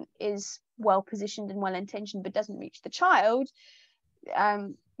intervention is well positioned and well intentioned but doesn't reach the child,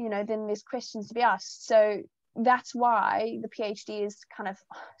 then there's questions to be asked. So that's why the PhD is kind of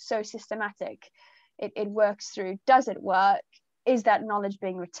so systematic. It works through, does it work? Is that knowledge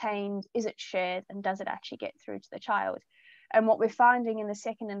being retained? Is it shared? And does it actually get through to the child? And what we're finding in the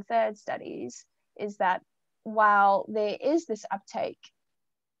second and third studies is that while there is this uptake,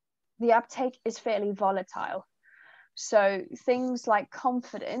 the uptake is fairly volatile. So things like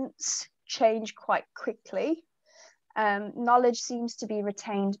confidence change quite quickly. Knowledge seems to be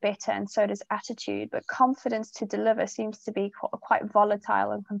retained better, and so does attitude, but confidence to deliver seems to be quite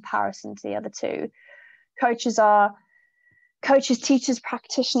volatile in comparison to the other two. coaches, teachers,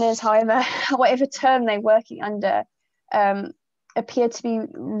 practitioners, whatever term they're working under, appear to be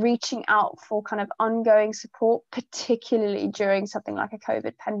reaching out for kind of ongoing support, particularly during something like a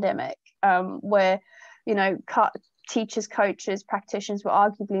COVID pandemic, where, you know, teachers, coaches, practitioners were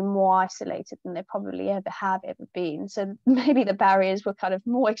arguably more isolated than they probably have ever been. So maybe the barriers were kind of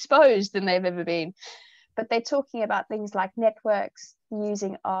more exposed than they've ever been. But they're talking about things like networks,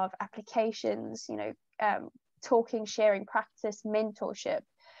 using of applications, you know, talking, sharing practice, mentorship.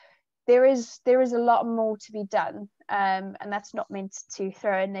 There is a lot more to be done, and that's not meant to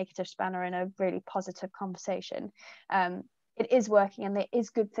throw a negative spanner in a really positive conversation. It is working, and there is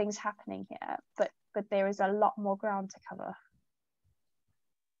good things happening here, but there is a lot more ground to cover.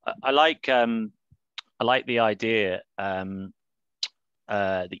 I like the idea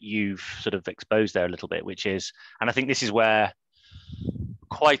that you've sort of exposed there a little bit, which is, and I think this is where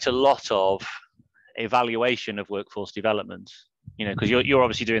quite a lot of evaluation of workforce development, you know, because you're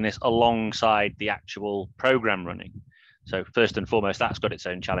obviously doing this alongside the actual program running. So first and foremost, that's got its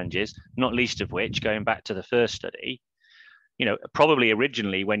own challenges, not least of which, going back to the first study, you know, probably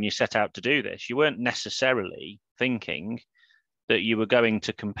originally when you set out to do this, you weren't necessarily thinking that you were going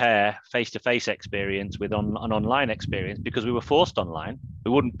to compare face-to-face experience with an online experience, because we were forced online.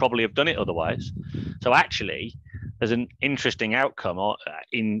 We wouldn't probably have done it otherwise. So actually, there's an interesting outcome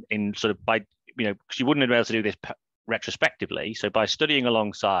in sort of by, you know, because you wouldn't have been able to do this retrospectively. So by studying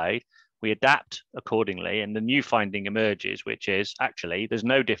alongside, we adapt accordingly, and the new finding emerges, which is actually there's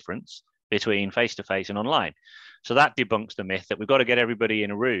no difference between face-to-face and online. So that debunks the myth that we've got to get everybody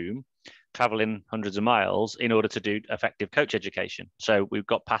in a room traveling hundreds of miles in order to do effective coach education. So we've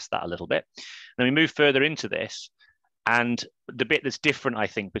got past that a little bit. Then we move further into this, and the bit that's different, I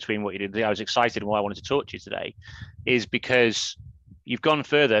think, between what you did, I was excited and why I wanted to talk to you today, is because you've gone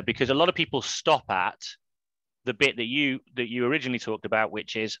further, because a lot of people stop at the bit that you originally talked about,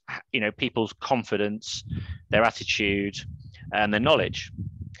 which is, you know, people's confidence, their attitude, and their knowledge.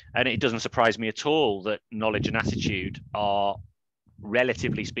 And it doesn't surprise me at all that knowledge and attitude are,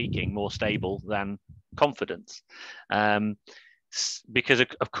 relatively speaking, more stable than confidence. Because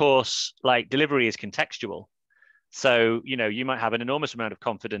of course, like, delivery is contextual. So, you know, you might have an enormous amount of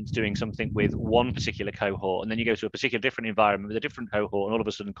confidence doing something with one particular cohort, and then you go to a particular different environment with a different cohort, and all of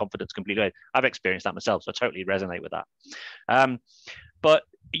a sudden confidence completely. I've experienced that myself, so I totally resonate with that. But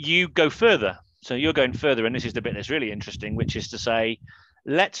you go further. So you're going further, and this is the bit that's really interesting, which is to say,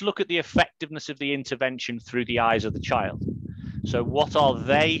 let's look at the effectiveness of the intervention through the eyes of the child. So what are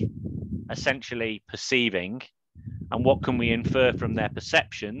they essentially perceiving, and what can we infer from their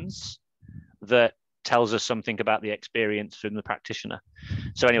perceptions that tells us something about the experience from the practitioner?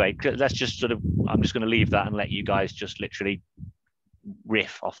 So anyway, let's just sort of, I'm just going to leave that and let you guys just literally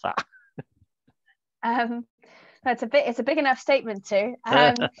riff off that. It's a big enough statement too.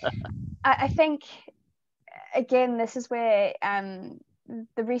 I think, again, this is where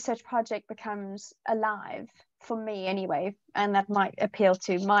the research project becomes alive, for me anyway, and that might appeal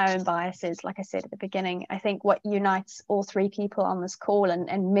to my own biases. Like I said at the beginning, I think what unites all three people on this call,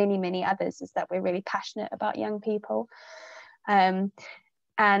 and many others, is that we're really passionate about young people, and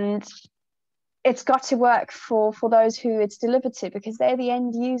it's got to work for those who it's delivered to, because they're the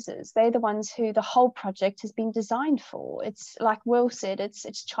end users. They're the ones who the whole project has been designed for. It's like Will said,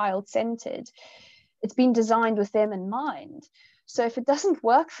 it's child-centered. It's been designed with them in mind. So if it doesn't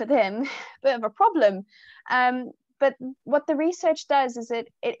work for them, bit of a problem. But what the research does is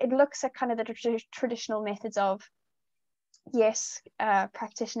it looks at kind of the traditional methods of, yes,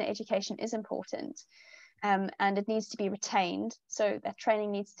 practitioner education is important, and it needs to be retained. So that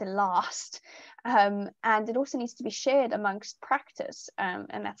training needs to last, and it also needs to be shared amongst practice,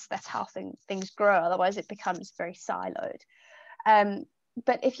 and that's how things grow. Otherwise, it becomes very siloed.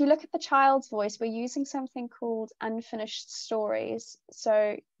 But if you look at the child's voice, we're using something called unfinished stories.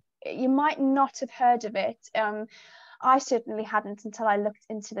 So you might not have heard of it. I certainly hadn't until I looked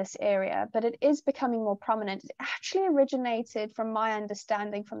into this area, but it is becoming more prominent. It actually originated, from my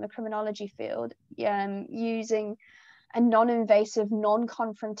understanding, from the criminology field, using a non-invasive,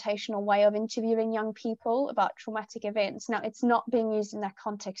 non-confrontational way of interviewing young people about traumatic events. Now, it's not being used in that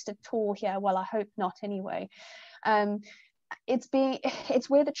context at all here. Well, I hope not anyway. It's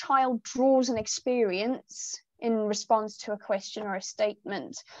where the child draws an experience in response to a question or a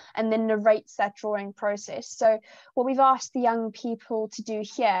statement, and then narrates that drawing process. So what we've asked the young people to do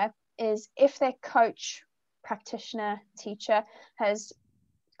here is, if their coach, practitioner, teacher has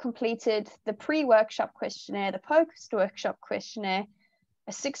completed the pre-workshop questionnaire, the post-workshop questionnaire,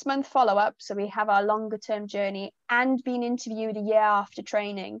 a 6-month follow-up, so we have our longer term journey, and being interviewed a year after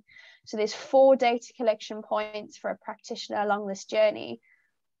training. So there's 4 data collection points for a practitioner along this journey.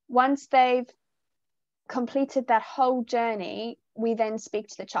 Once they've completed that whole journey, we then speak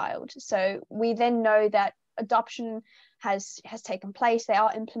to the child. So we then know that adoption has taken place. They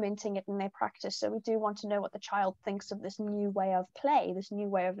are implementing it in their practice. So we do want to know what the child thinks of this new way of play, this new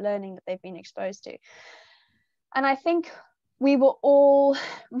way of learning that they've been exposed to. And I think we were all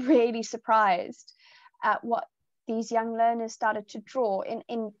really surprised at what these young learners started to draw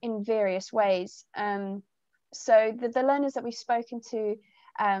in various ways. So the learners that we've spoken to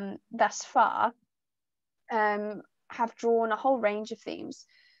thus far have drawn a whole range of themes.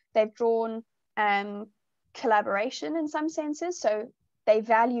 They've drawn collaboration in some senses, so they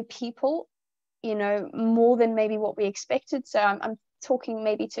value people, you know, more than maybe what we expected. So I'm talking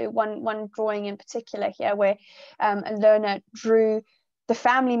maybe to one drawing in particular here, where a learner drew the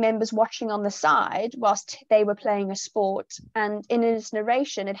family members watching on the side whilst they were playing a sport, and in its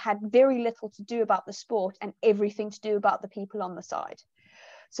narration it had very little to do about the sport and everything to do about the people on the side.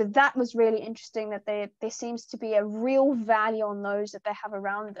 So that was really interesting, that there seems to be a real value on those that they have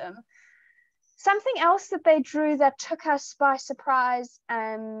around them. Something else that they drew that took us by surprise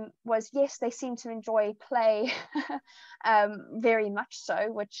was, yes, they seem to enjoy play very much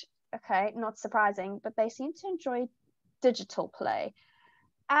so, which, okay, not surprising, but they seem to enjoy digital play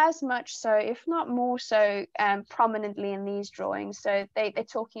as much so, if not more so, prominently in these drawings. So they're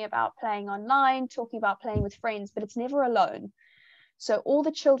talking about playing online, talking about playing with friends, but it's never alone. So all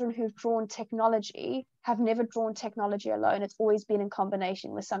the children who've drawn technology have never drawn technology alone. It's always been in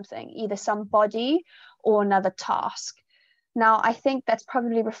combination with something, either somebody or another task. Now, I think that's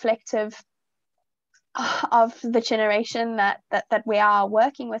probably reflective of the generation that we are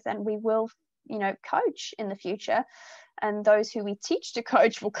working with, and we will, you know, coach in the future. And those who we teach to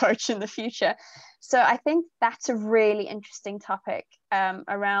coach will coach in the future. So I think that's a really interesting topic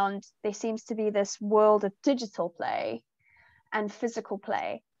around, there seems to be this world of digital play and physical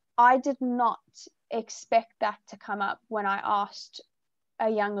play. I did not expect that to come up when I asked a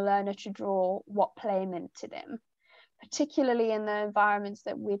young learner to draw what play meant to them, particularly in the environments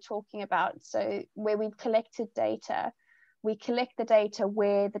that we're talking about. So where we've collected data, we collect the data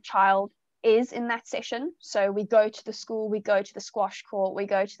where the child is in that session. So we go to the school, we go to the squash court, we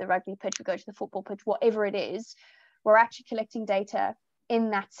go to the rugby pitch, we go to the football pitch, whatever it is, we're actually collecting data in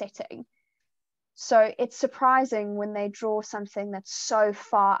that setting. So it's surprising when they draw something that's so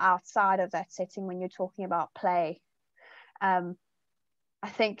far outside of that setting when you're talking about play. I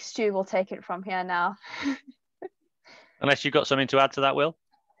think Stu will take it from here now. Unless you've got something to add to that, Will?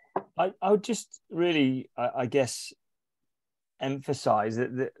 I would just really, I guess, emphasize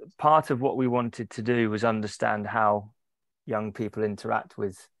that part of what we wanted to do was understand how young people interact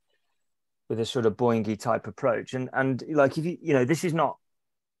with a sort of Boingy type approach. And like, if you know, this is not,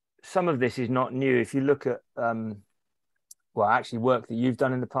 some of this is not new. If you look at, well, actually work that you've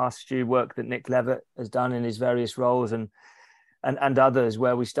done in the past, Stu, work that Nick Levitt has done in his various roles, and others,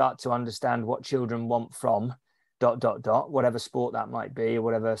 where we start to understand what children want from ... whatever sport that might be, or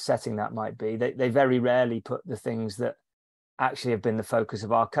whatever setting that might be. They very rarely put the things that actually have been the focus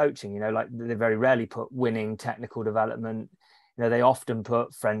of our coaching, you know, like they very rarely put winning, technical development. You know, they often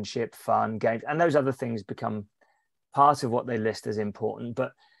put friendship, fun, games, and those other things become part of what they list as important.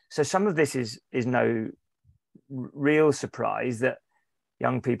 But so some of this is no real surprise, that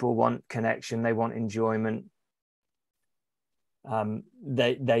young people want connection, they want enjoyment,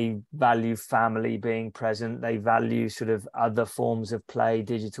 they value family being present, they value sort of other forms of play,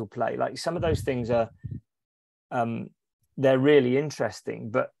 digital play. Like some of those things are they're really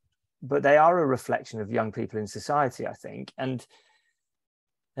interesting, but they are a reflection of young people in society, I think. And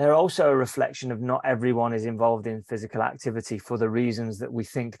they're also a reflection of not everyone is involved in physical activity for the reasons that we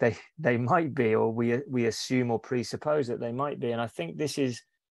think they might be, or we assume or presuppose that they might be. And I think this is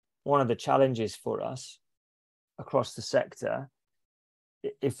one of the challenges for us across the sector.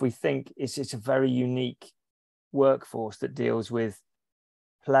 If we think it's a very unique workforce that deals with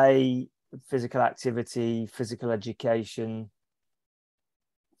play, physical activity, physical education,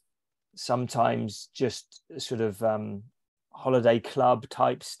 sometimes just sort of holiday club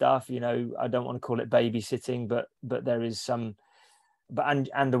type stuff, you know. I don't want to call it babysitting, but there is some,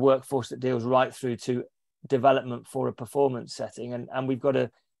 and a workforce that deals right through to development for a performance setting, and we've got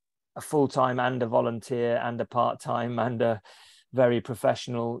a full-time and a volunteer and a part-time and a very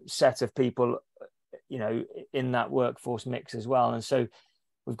professional set of people, you know, in that workforce mix as well. And so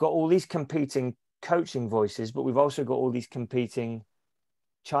we've got all these competing coaching voices, but we've also got all these competing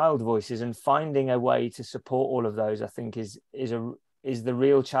child voices, and finding a way to support all of those, I think, is is the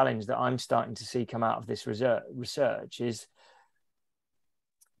real challenge that I'm starting to see come out of this research is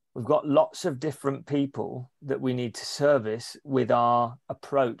we've got lots of different people that we need to service with our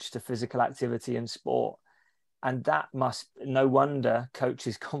approach to physical activity and sport. And that must, no wonder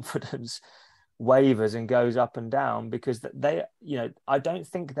coaches' confidence wavers and goes up and down, because they, you know, I don't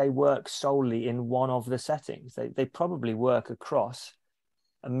think they work solely in one of the settings. They probably work across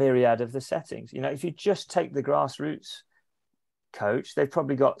a myriad of the settings. You know, if you just take the grassroots coach, they've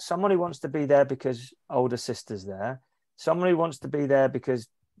probably got someone who wants to be there because older sister's there, someone who wants to be there because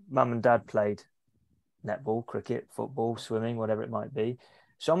mum and dad played netball, cricket, football, swimming, whatever it might be,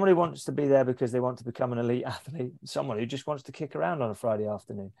 someone who wants to be there because they want to become an elite athlete, someone who just wants to kick around on a Friday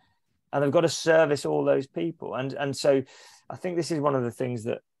afternoon. And they've got to service all those people. And so I think this is one of the things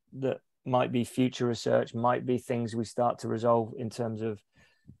that might be future research, might be things we start to resolve in terms of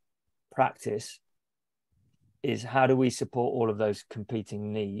practice, is how do we support all of those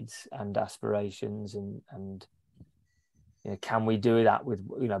competing needs and aspirations, and you know, can we do that with,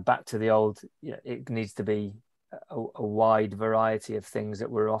 you know, back to the old, you know, it needs to be a wide variety of things that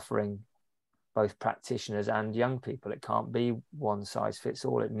we're offering both practitioners and young people. It can't be one size fits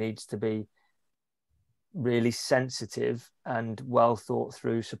all. It needs to be really sensitive and well thought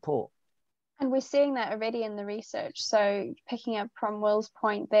through support. And we're seeing that already in the research. So picking up from Will's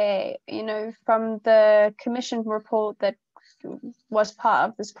point there, you know, from the commission report that was part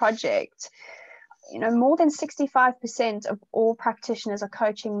of this project, you know, more than 65% of all practitioners are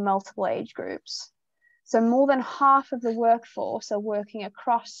coaching multiple age groups. So more than half of the workforce are working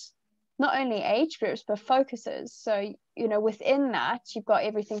across not only age groups, but focuses. So, you know, within that, you've got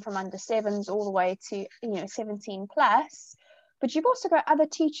everything from under sevens all the way to, you know, 17 plus. But you've also got other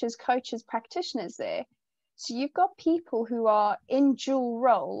teachers, coaches, practitioners there. So you've got people who are in dual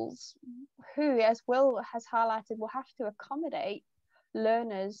roles who, as Will has highlighted, will have to accommodate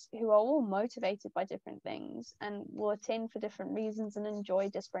learners who are all motivated by different things and will attend for different reasons and enjoy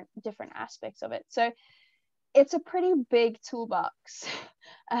different aspects of it. So it's a pretty big toolbox,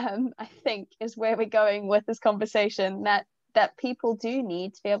 I think, is where we're going with this conversation, that people do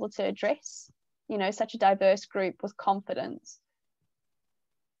need to be able to address, you know, such a diverse group with confidence.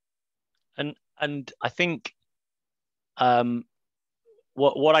 And I think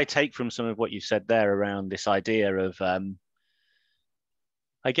what I take from some of what you said there around this idea of,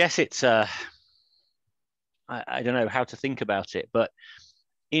 I guess it's I don't know how to think about it, but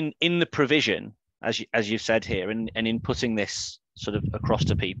in the provision, as you said here, and in putting this sort of across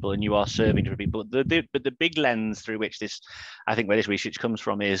to people, and you are serving to people, but the big lens through which this, I think, where this research comes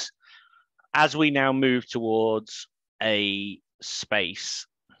from is, as we now move towards a space,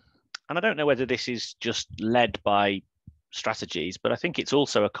 and I don't know whether this is just led by strategies, but I think it's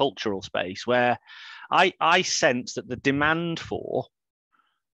also a cultural space where I sense that the demand for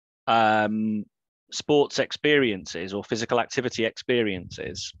sports experiences or physical activity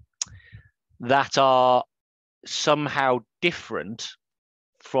experiences that are somehow different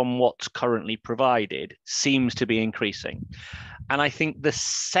from what's currently provided seems to be increasing. And I think the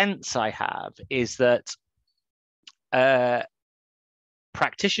sense I have is that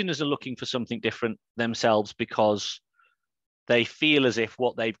practitioners are looking for something different themselves because they feel as if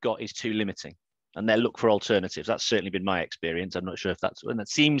what they've got is too limiting, and they look for alternatives. That's certainly been my experience. I'm not sure if that's, and that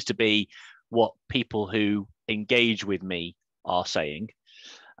seems to be what people who engage with me are saying.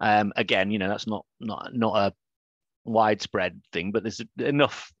 Again, you know, that's not a widespread thing, but there's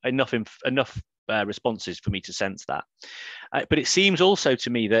enough responses for me to sense that. But it seems also to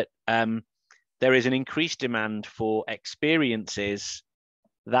me that there is an increased demand for experiences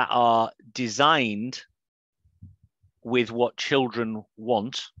that are designed with what children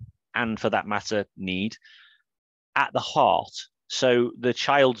want, and for that matter need, at the heart. So the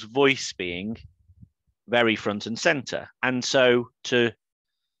child's voice being very front and center. And so to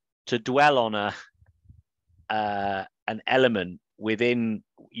dwell on an element within,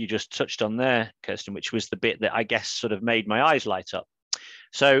 you just touched on there, Kirsten, which was the bit that I guess sort of made my eyes light up.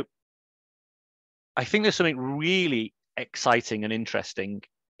 So I think there's something really exciting and interesting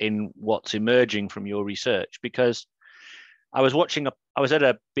in what's emerging from your research, because I was at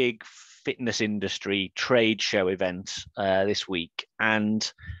a big fitness industry trade show event this week,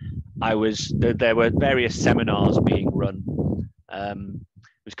 and there were various seminars being run.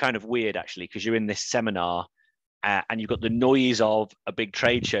 It was kind of weird actually, because you're in this seminar and you've got the noise of a big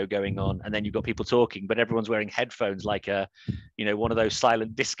trade show going on, and then you've got people talking, but everyone's wearing headphones like one of those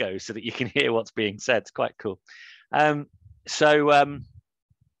silent discos so that you can hear what's being said. It's quite cool.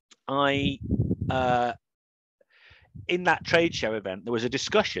 in that trade show event, there was a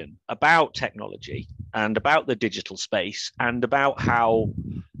discussion about technology and about the digital space and about how,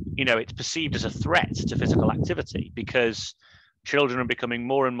 it's perceived as a threat to physical activity because children are becoming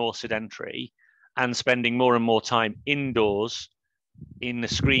more and more sedentary and spending more and more time indoors in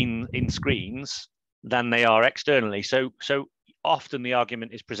screens than they are externally. So often the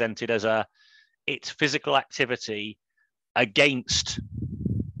argument is presented as it's physical activity against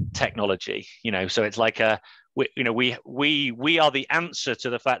technology. So it's like we are the answer to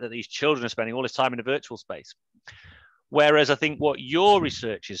the fact that these children are spending all this time in a virtual space. Whereas I think what your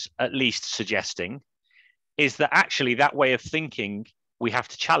research is at least suggesting is that actually that way of thinking we have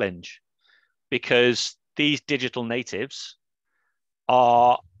to challenge, because these digital natives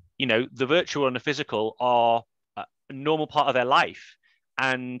are, the virtual and the physical are a normal part of their life,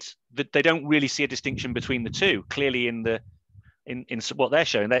 and that they don't really see a distinction between the two. Clearly in what they're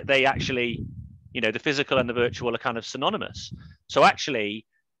showing, they actually, the physical and the virtual are kind of synonymous. So actually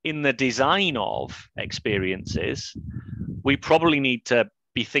in the design of experiences, we probably need to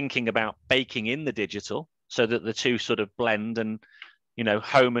be thinking about baking in the digital so that the two sort of blend, and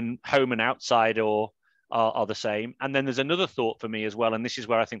home and outside are the same. And then there's another thought for me as well, and this is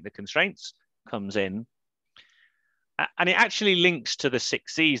where I think the constraints comes in, and it actually links to the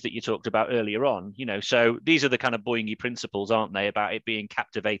 6 C's that you talked about earlier on. So these are the kind of Boingy principles, aren't they, about it being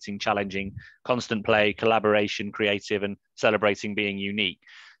captivating, challenging, constant play, collaboration, creative, and celebrating being unique.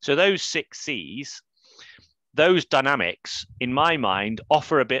 So those 6 C's, those dynamics, in my mind,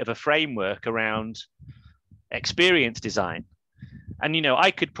 offer a bit of a framework around experience design. And, I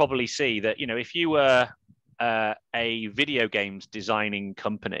could probably see that, if you were a video games designing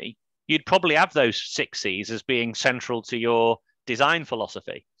company, you'd probably have those 6 C's as being central to your design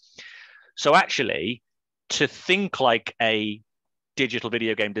philosophy. So actually, to think like a digital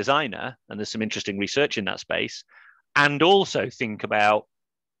video game designer, and there's some interesting research in that space, and also think about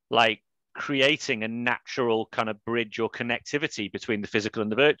like creating a natural kind of bridge or connectivity between the physical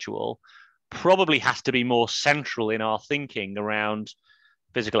and the virtual, probably has to be more central in our thinking around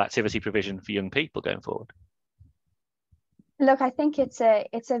physical activity provision for young people going forward. Look, I think it's a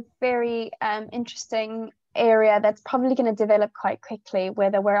very interesting area that's probably going to develop quite quickly,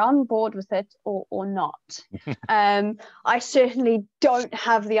 whether we're on board with it or not. I certainly don't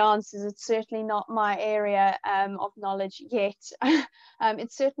have the answers. It's certainly not my area of knowledge yet.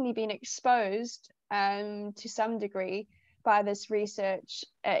 It's certainly been exposed to some degree by this research.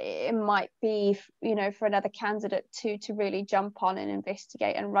 It might be, for another candidate to really jump on and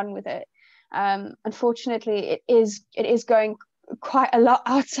investigate and run with it. Unfortunately, it is going quite a lot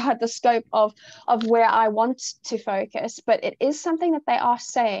outside the scope of where I want to focus, but it is something that they are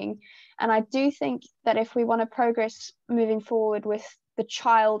saying. And I do think that if we want to progress moving forward with the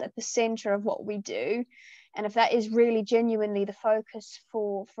child at the center of what we do, and if that is really genuinely the focus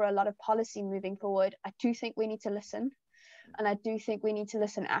for a lot of policy moving forward, I do think we need to listen. And I do think we need to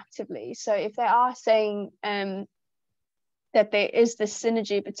listen actively. So if they are saying that there is this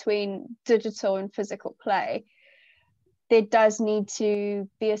synergy between digital and physical play, there does need to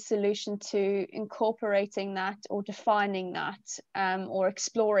be a solution to incorporating that or defining that or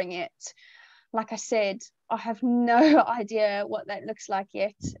exploring it. Like I said, I have no idea what that looks like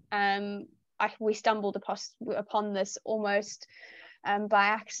yet. We stumbled upon this almost by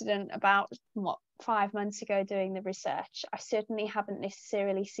accident about 5 months ago doing the research. I certainly haven't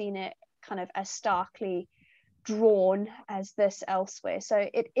necessarily seen it kind of as starkly drawn as this elsewhere. So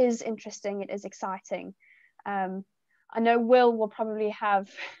it is interesting, it is exciting. I know will probably have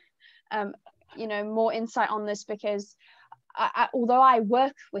more insight on this, because although I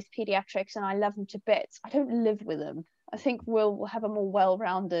work with pediatrics and I love them to bits, I don't live with them. I think will have a more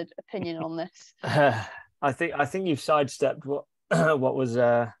well-rounded opinion on this. I think you've sidestepped what was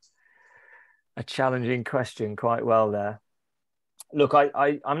a challenging question quite well there. Look,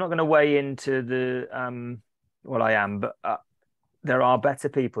 I'm not going to weigh into the well, I am, but there are better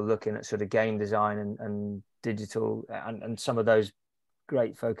people looking at sort of game design and digital, and some of those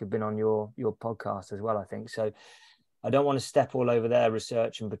great folk have been on your podcast as well, I think. So I don't want to step all over their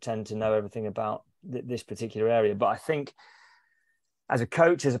research and pretend to know everything about this particular area. But I think as a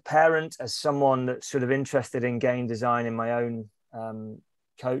coach, as a parent, as someone that's sort of interested in game design in my own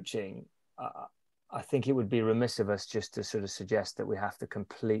coaching, I think it would be remiss of us just to sort of suggest that we have to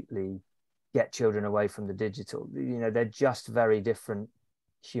completely get children away from the digital. They're just very different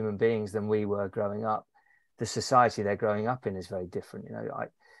human beings than we were growing up. The society they're growing up in is very different.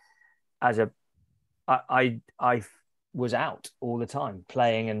 I was out all the time,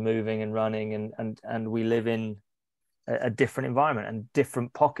 playing and moving and running, and we live in a different environment, and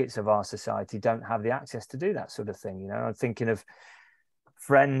different pockets of our society don't have the access to do that sort of thing. You know, I'm thinking of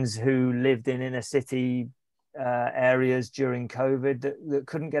friends who lived in inner city areas during COVID that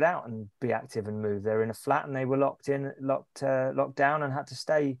couldn't get out and be active and move. They're in a flat and they were locked down and had to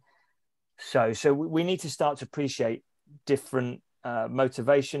stay. So we need to start to appreciate different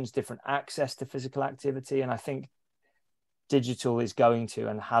motivations, different access to physical activity. And I think digital is going to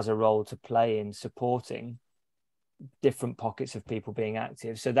and has a role to play in supporting different pockets of people being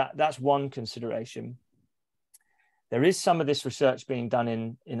active. So that's one consideration. There is some of this research being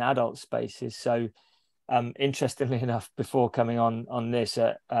done in adult spaces. So interestingly enough, before coming on this,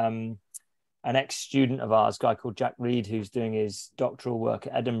 an ex-student of ours, a guy called Jack Reed, who's doing his doctoral work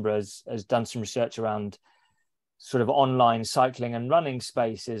at Edinburgh, has done some research around sort of online cycling and running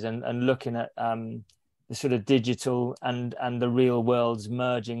spaces, and looking at the sort of digital and the real worlds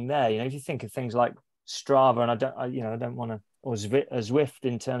merging there. You know, if you think of things like Strava, and I don't want to, or Zwift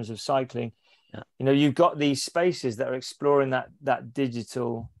in terms of cycling, yeah. You know, you've got these spaces that are exploring that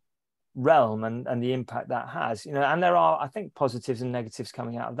digital realm and the impact that has, you know, and there are, I think, positives and negatives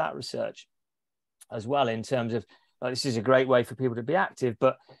coming out of that research as well, in terms of, like, this is a great way for people to be active,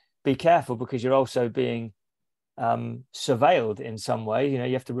 but be careful because you're also being surveilled in some way. You know,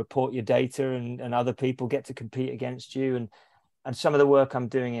 you have to report your data, and other people get to compete against you. And some of the work I'm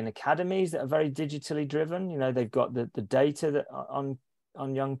doing in academies that are very digitally driven, you know, they've got the data that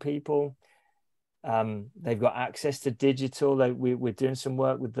on young people. They've got access to digital. We're doing some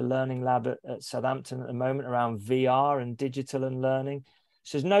work with the Learning Lab at Southampton at the moment around VR and digital and learning.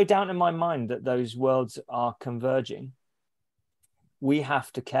 So there's no doubt in my mind that those worlds are converging. We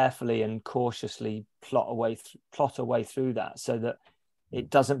have to carefully and cautiously plot a way through that, so that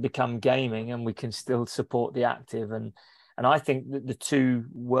it doesn't become gaming and we can still support the active. And I think that the two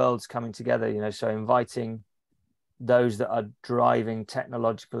worlds coming together, you know, so inviting those that are driving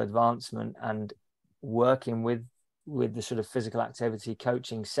technological advancement and working with the sort of physical activity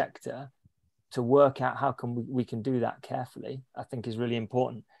coaching sector to work out how we can do that carefully, I think is really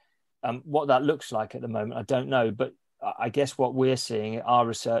important. What that looks like at the moment, I don't know, but I guess what we're seeing, our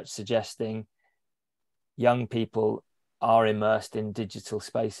research suggesting young people are immersed in digital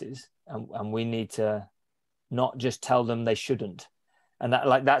spaces, and we need to not just tell them they shouldn't. And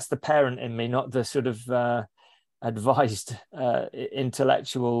that's the parent in me, not the sort of advised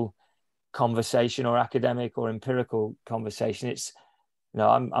intellectual conversation or academic or empirical conversation. It's, you know,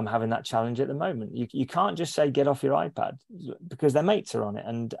 I'm having that challenge at the moment. You can't just say get off your iPad, because their mates are on it,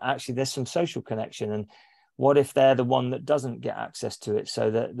 and actually there's some social connection. And what if they're the one that doesn't get access to it, so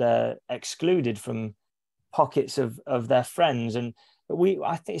that they're excluded from pockets of their friends? And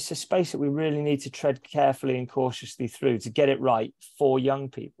I think it's a space that we really need to tread carefully and cautiously through to get it right for young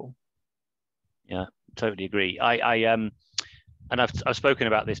people. Yeah, totally agree. And I've spoken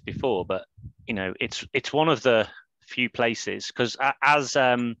about this before, but, you know, it's one of the few places, because as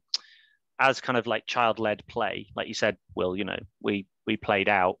kind of like child-led play, like you said, Will, you know, we played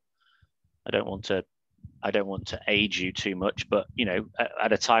out. I don't want to age you too much, but, you know,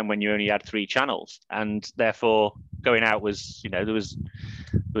 at a time when you only had 3 channels, and therefore going out was, you know, there was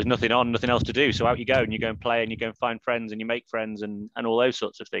nothing on, nothing else to do. So out you go, and you go and play, and you go and find friends, and you make friends, and all those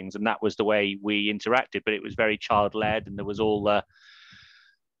sorts of things. And that was the way we interacted, but it was very child-led, and there was all the,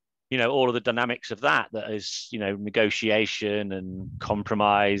 you know, all of the dynamics of that is, you know, negotiation and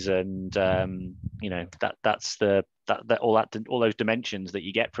compromise, and you know, that's all those dimensions that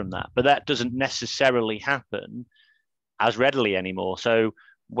you get from that. But that doesn't necessarily happen as readily anymore. So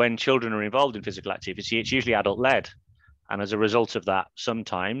when children are involved in physical activity, it's usually adult led, and as a result of that,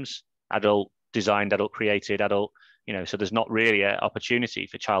 sometimes adult designed, adult created, adult, you know, so there's not really an opportunity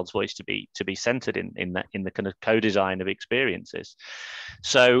for child's voice to be centered in the kind of co-design of experiences.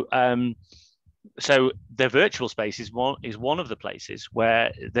 So so the virtual space is one of the places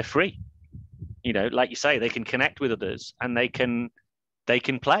where they're free. You know, like you say, they can connect with others, and they can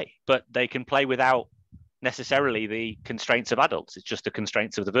play, but they can play without necessarily the constraints of adults. It's just the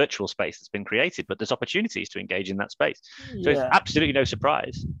constraints of the virtual space that's been created, but there's opportunities to engage in that space. So It's absolutely no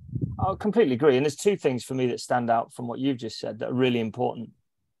surprise. I completely agree. And there's 2 things for me that stand out from what you've just said that are really important.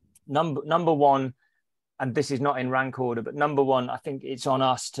 Number one, and this is not in rank order, but number one, I think it's on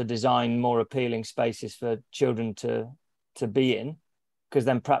us to design more appealing spaces for children to be in, because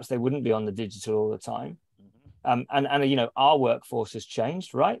then perhaps they wouldn't be on the digital all the time. And you know, our workforce has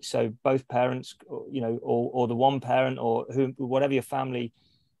changed, right? So both parents, you know, or the one parent, or whatever your family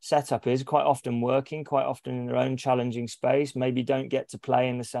setup is, quite often working, quite often in their own challenging space, maybe don't get to play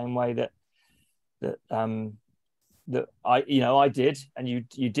in the same way that that I did, and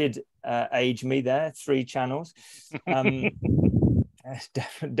you did age me there, 3 channels.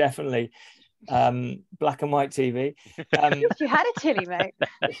 Definitely black and white TV. You had a telly, mate.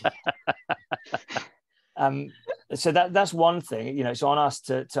 So that's one thing. It's on us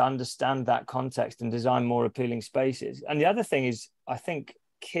to understand that context and design more appealing spaces. And the other thing is, I think,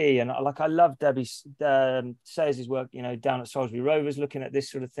 key, and I love Debbie Sayers' work, down at Salisbury Rovers, looking at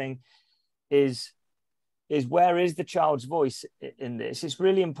this sort of thing, is where is the child's voice in this? It's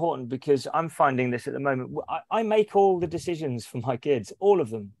really important, because I'm finding this at the moment. I make all the decisions for my kids, all of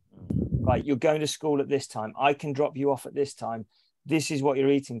them. Right, you're going to school at this time. I can drop you off at this time. This is what you're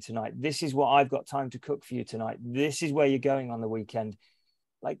eating tonight. This is what I've got time to cook for you tonight. This is where you're going on the weekend.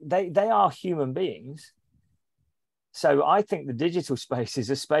 Like they are human beings. So I think the digital space is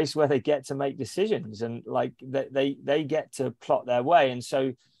a space where they get to make decisions, and like they get to plot their way. And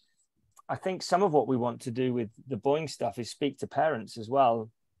so I think some of what we want to do with the Boing stuff is speak to parents as well.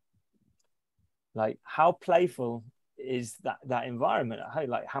 Like, how playful is that environment at home?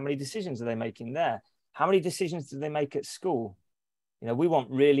 Like, how many decisions are they making there? How many decisions do they make at school? We want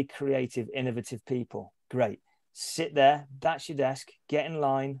really creative, innovative people. Great. Sit there. That's your desk. Get in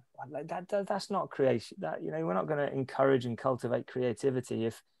line. Like that's not creation. We're not going to encourage and cultivate creativity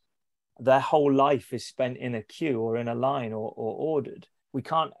if their whole life is spent in a queue or in a line or ordered. We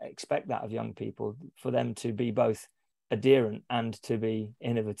can't expect that of young people, for them to be both adherent and to be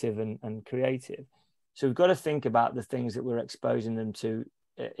innovative and creative. So we've got to think about the things that we're exposing them to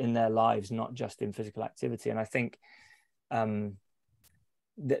in their lives, not just in physical activity. And I think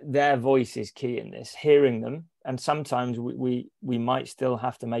their voice is key in this, hearing them. And sometimes we might still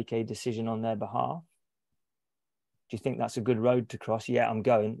have to make a decision on their behalf. Do you think that's a good road to cross? Yeah, I'm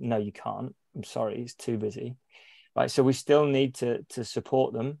going. No, you can't. I'm sorry, it's too busy. Right. So we still need to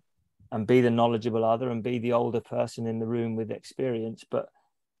support them and be the knowledgeable other and be the older person in the room with experience. But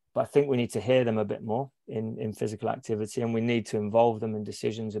I think we need to hear them a bit more in physical activity, and we need to involve them in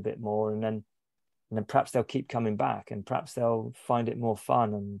decisions a bit more. And then perhaps they'll keep coming back, and perhaps they'll find it more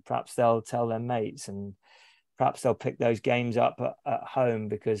fun, and perhaps they'll tell their mates, and perhaps they'll pick those games up at home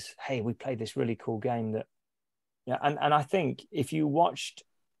because, hey, we played this really cool game that, and I think if you watched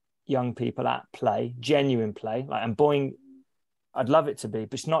young people at play, genuine play, like, and Boing, I'd love it to be,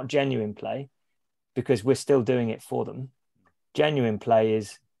 but it's not genuine play because we're still doing it for them. Genuine play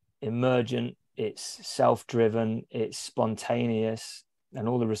is emergent, it's self-driven, it's spontaneous, and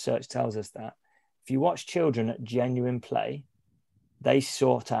all the research tells us that. If you watch children at genuine play, they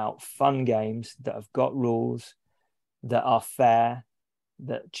sort out fun games that have got rules, that are fair,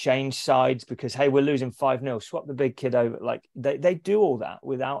 that change sides because, hey, we're losing 5-0, swap the big kid over. Like they do all that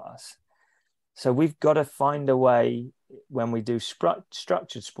without us. So we've got to find a way, when we do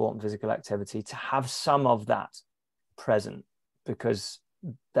structured sport and physical activity, to have some of that present, because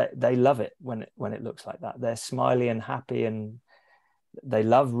they love it when it looks like that. They're smiley and happy, and they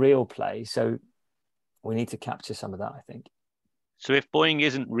love real play. So we need to capture some of that, I think. So if Boing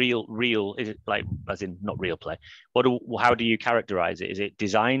isn't real, is it, like, as in not real play? How do you characterize it? Is it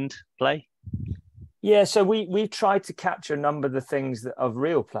designed play? Yeah, so we've tried to capture a number of the things of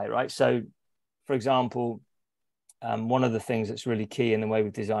real play, right? So, for example, one of the things that's really key in the way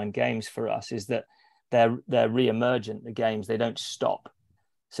we've designed games for us is that they're re-emergent. The games, they don't stop,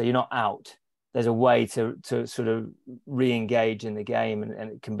 so you're not out. There's a way to sort of re-engage in the game,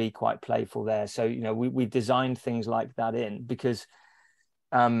 and it can be quite playful there. So, we designed things like that in because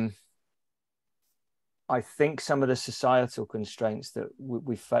I think some of the societal constraints that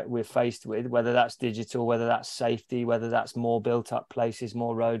we're faced with, whether that's digital, whether that's safety, whether that's more built up places,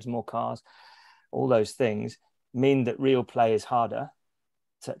 more roads, more cars, all those things mean that real play is harder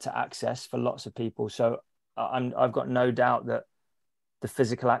to access for lots of people. So I've got no doubt that the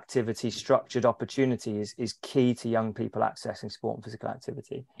physical activity structured opportunity is key to young people accessing sport and physical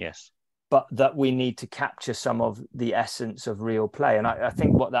activity. Yes. But that we need to capture some of the essence of real play. And I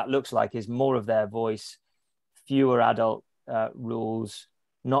think what that looks like is more of their voice, fewer adult rules,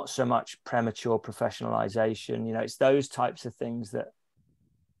 not so much premature professionalization. It's those types of things that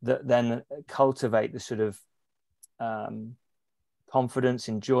then cultivate the sort of confidence,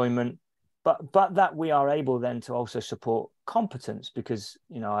 enjoyment, but that we are able then to also support competence, because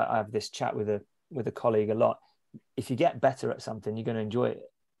I have this chat with a colleague a lot. If you get better at something, you're going to enjoy it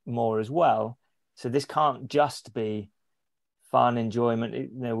more as well. So this can't just be fun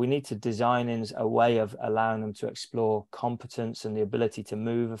enjoyment. We need to design in a way of allowing them to explore competence and the ability to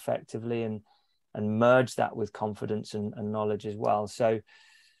move effectively, and merge that with confidence and knowledge as well. So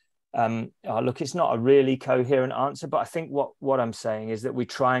look, it's not a really coherent answer, but I think what I'm saying is that we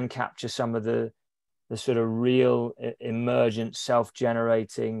try and capture some of the the sort of real emergent,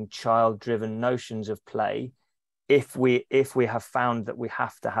 self-generating, child-driven notions of play, if we have found that we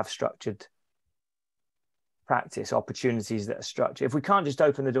have to have structured practice, opportunities that are structured. If we can't just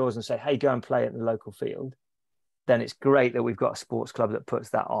open the doors and say, hey, go and play at the local field, then it's great that we've got a sports club that puts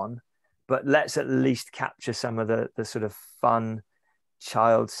that on. But let's at least capture some of the sort of fun,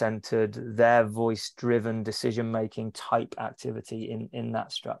 child-centered, their voice-driven decision-making type activity in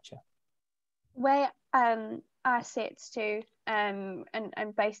that structure. Where I sit to, and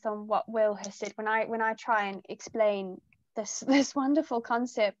based on what Will has said, when I try and explain this wonderful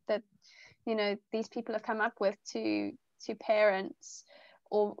concept that, you know, these people have come up with to parents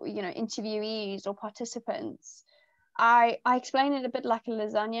or, you know, interviewees or participants, I explain it a bit like a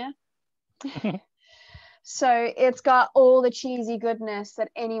lasagna. So it's got all the cheesy goodness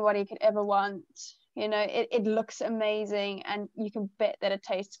that anybody could ever want. You know, it looks amazing and you can bet that it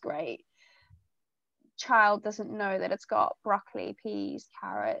tastes great. Child doesn't know that it's got broccoli, peas,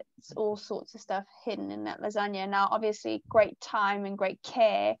 carrots, all sorts of stuff hidden in that lasagna. Now, obviously, great time and great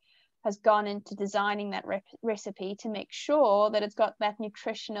care has gone into designing that recipe to make sure that it's got that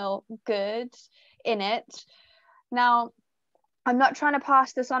nutritional good in it. Now, I'm not trying to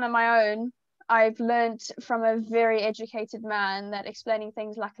pass this on my own. I've learned from a very educated man that explaining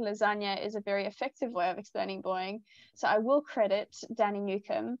things like a lasagna is a very effective way of explaining boeing. So I will credit Danny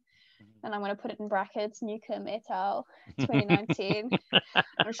Newcomb, and I'm going to put it in brackets, Newcomb et al. 2019.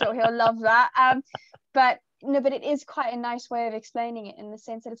 I'm sure he'll love that. But it is quite a nice way of explaining it, in the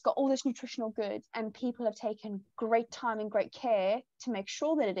sense that it's got all this nutritional good, and people have taken great time and great care to make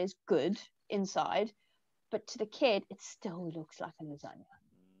sure that it is good inside. But to the kid, it still looks like a lasagna.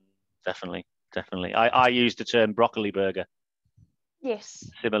 Definitely. I used the term broccoli burger. Yes.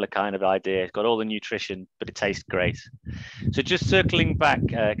 Similar kind of idea. It's got all the nutrition, but it tastes great. So just circling back,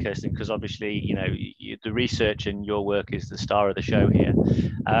 Kirsten, because obviously, you know, the research and your work is the star of the show here.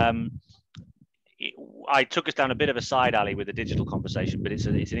 I took us down a bit of a side alley with the digital conversation, but it's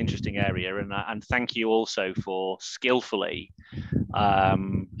an interesting area, and thank you also for skillfully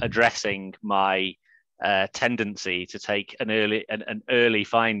addressing my tendency to take an early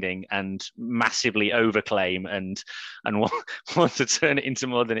finding and massively overclaim and want to turn it into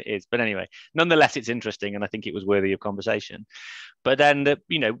more than it is. But anyway, nonetheless, it's interesting, and I think it was worthy of conversation. But then,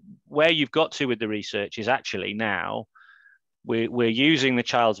 you know, where you've got to with the research is actually now we're using the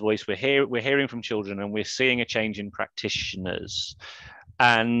child's voice. We're hearing from children, and we're seeing a change in practitioners.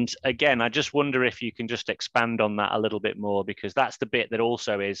 And again, I just wonder if you can just expand on that a little bit more, because that's the bit that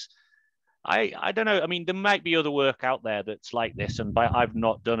also is, I don't know. I mean, there might be other work out there that's like this, and I've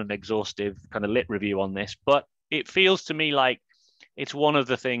not done an exhaustive kind of lit review on this, but it feels to me like it's one of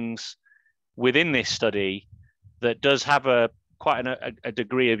the things within this study that does have quite a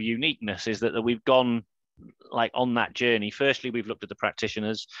degree of uniqueness, is that we've gone like on that journey. Firstly, we've looked at the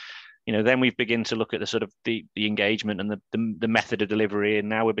practitioners, you know, then we've begun to look at the sort of the engagement and the method of delivery, and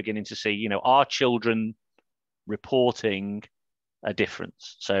now we're beginning to see, you know, are children reporting a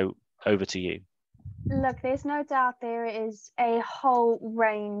difference? So over to you. Look, there's no doubt there is a whole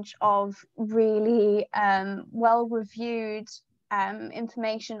range of really well-reviewed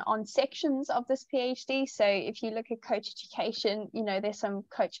information on sections of this PhD. So if you look at coach education, you know, there's some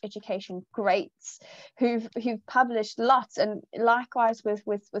coach education greats who've published lots, and likewise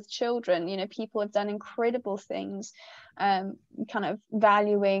with children, you know, people have done incredible things, kind of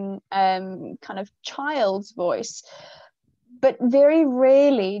valuing kind of child's voice. But very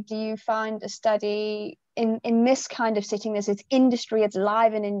rarely do you find a study in this kind of setting. It's industry, it's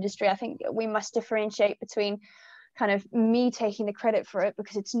live in industry. I think we must differentiate between kind of me taking the credit for it,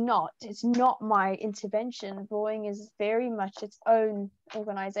 because it's not my intervention. Boeing is very much its own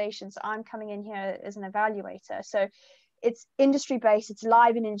organization. So I'm coming in here as an evaluator. So it's industry based, it's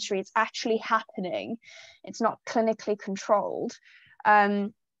live in industry, it's actually happening. It's not clinically controlled,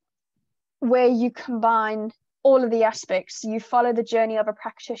 where you combine all of the aspects. You follow the journey of a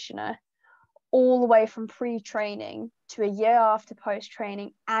practitioner all the way from pre-training to a year after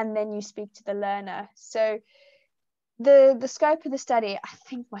post-training, and then you speak to the learner. So the scope of the study, I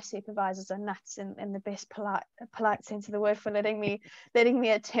think my supervisors are nuts in the best polite sense of the word for letting me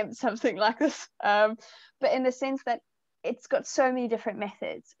attempt something like this, but in the sense that it's got so many different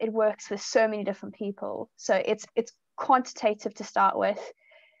methods, it works with so many different people. So it's quantitative to start with.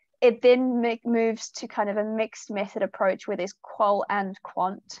 It then moves to kind of a mixed method approach where there's qual and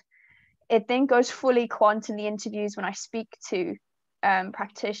quant. It then goes fully quant in the interviews when I speak to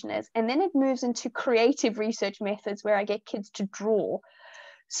practitioners. And then it moves into creative research methods where I get kids to draw.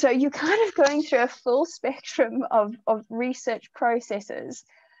 So you're kind of going through a full spectrum of research processes.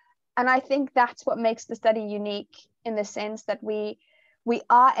 And I think that's what makes the study unique, in the sense that we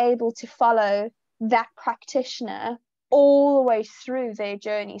are able to follow that practitioner all the way through their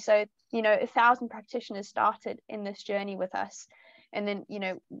journey. So, 1,000 practitioners started in this journey with us. And then,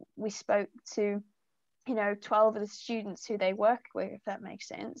 we spoke to, 12 of the students who they work with, if that makes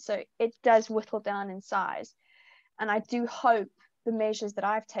sense. So it does whittle down in size. And I do hope the measures that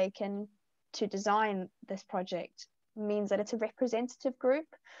I've taken to design this project means that it's a representative group.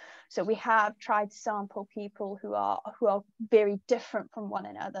 So we have tried to sample people who are very different from one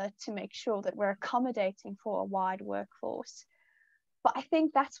another to make sure that we're accommodating for a wide workforce. But I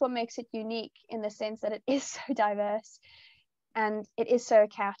think that's what makes it unique, in the sense that it is so diverse and it is so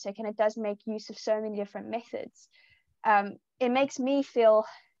chaotic, and it does make use of so many different methods. It makes me feel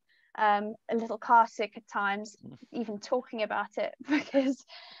a little car sick at times, even talking about it, because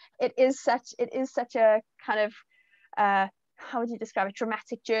it is such a kind of how would you describe it,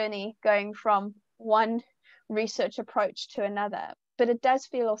 dramatic journey, going from one research approach to another. But it does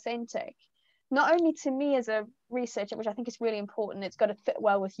feel authentic, not only to me as a researcher, which I think is really important. It's got to fit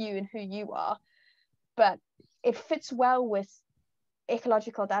well with you and who you are, but it fits well with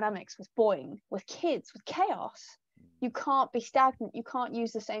ecological dynamics, with Boeing, with kids, with chaos. You can't be stagnant. You can't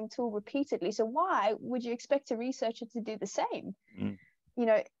use the same tool repeatedly. So why would you expect a researcher to do the same?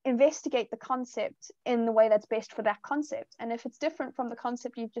 Investigate the concept in the way that's best for that concept. And if it's different from the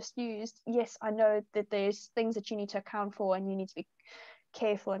concept you've just used, yes, I know that there's things that you need to account for and you need to be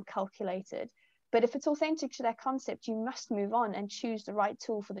careful and calculated. But if it's authentic to that concept, you must move on and choose the right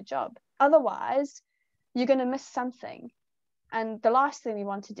tool for the job. Otherwise, you're going to miss something. And the last thing we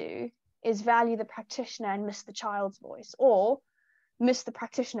want to do is value the practitioner and miss the child's voice, or miss the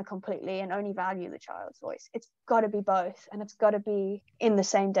practitioner completely and only value the child's voice. It's got to be both, and it's got to be in the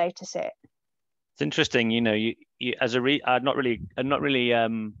same data set. It's interesting, you as I'd not really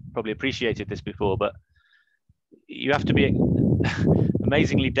probably appreciated this before, but you have to be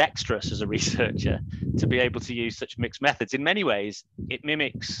amazingly dexterous as a researcher to be able to use such mixed methods. In many ways, it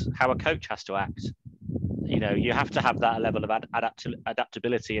mimics how a coach has to act. You have to have that level of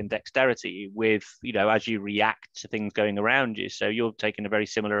adaptability and dexterity with, as you react to things going around you. So you're taking a very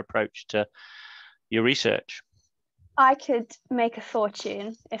similar approach to your research. I could make a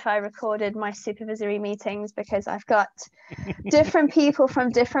fortune if I recorded my supervisory meetings, because I've got different people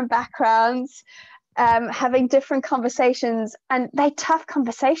from different backgrounds having different conversations, and they're tough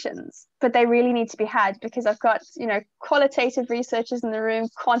conversations, but they really need to be had, because I've got qualitative researchers in the room,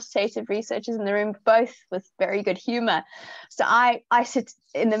 quantitative researchers in the room, both with very good humor. So I sit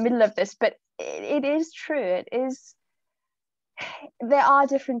in the middle of this, but it is true. There are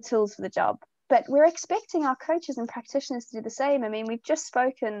different tools for the job, but we're expecting our coaches and practitioners to do the same. I mean, we've just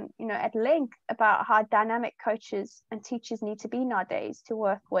spoken, at length about how dynamic coaches and teachers need to be nowadays to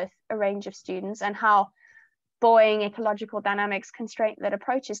work with a range of students, and how Boeing ecological dynamics constraint-led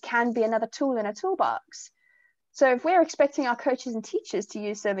approaches can be another tool in a toolbox. So if we're expecting our coaches and teachers to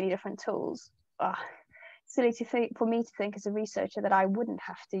use so many different tools, silly for me to think as a researcher that I wouldn't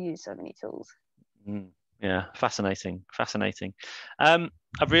have to use so many tools. Yeah, fascinating.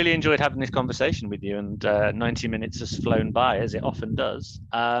 I've really enjoyed having this conversation with you, and 90 minutes has flown by, as it often does.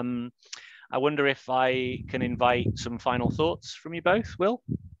 I wonder if I can invite some final thoughts from you both, Will?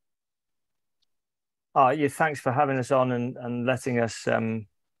 Yeah, thanks for having us on and letting us sort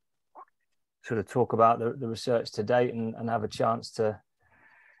of talk about the research to date and have a chance to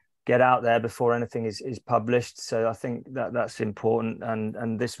get out there before anything is published. So I think that's important,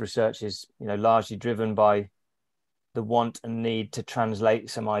 and this research is largely driven by the want and need to translate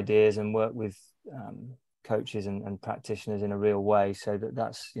some ideas and work with coaches and practitioners in a real way. So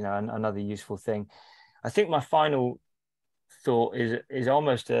that's another useful thing. I think my final thought is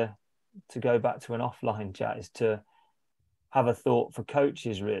almost to go back to an offline chat, is to have a thought for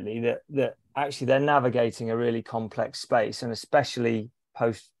coaches, really, that actually they're navigating a really complex space, and especially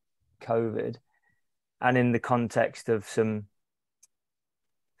post COVID, and in the context of some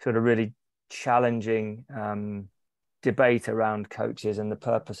sort of really challenging debate around coaches and the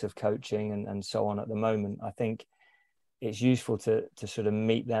purpose of coaching and so on at the moment. I think it's useful to sort of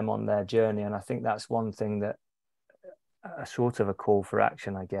meet them on their journey, and I think that's one thing that a sort of a call for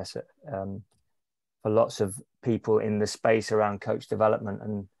action, I guess, for lots of people in the space around coach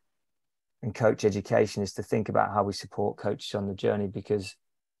development and coach education, is to think about how we support coaches on the journey, because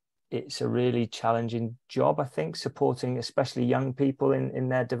it's a really challenging job, I think, supporting especially young people in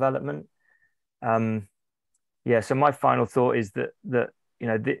their development. So my final thought is that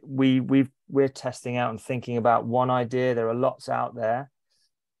we're testing out and thinking about one idea. There are lots out there,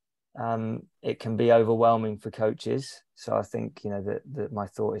 it can be overwhelming for coaches. So I think, that my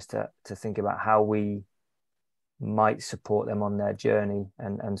thought is to think about how we might support them on their journey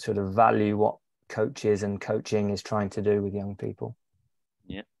and sort of value what coaches and coaching is trying to do with young people.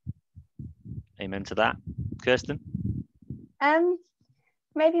 Yeah. Amen to that. Kirsten?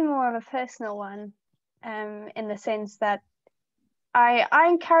 Maybe more of a personal one, in the sense that I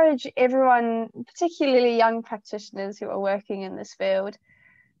encourage everyone, particularly young practitioners who are working in this field,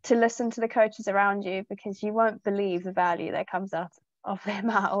 to listen to the coaches around you, because you won't believe the value that comes out of their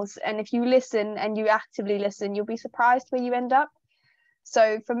mouths. And if you listen and you actively listen, you'll be surprised where you end up.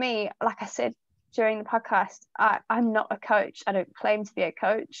 So for me, like I said during the podcast, I'm not a coach. I don't claim to be a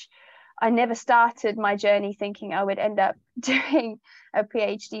coach. I never started my journey thinking I would end up doing a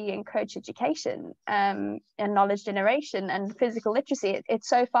PhD in coach education, and knowledge generation and physical literacy. It's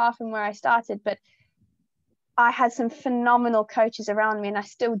so far from where I started, but I had some phenomenal coaches around me, and I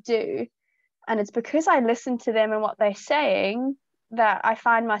still do. And it's because I listen to them and what they're saying that I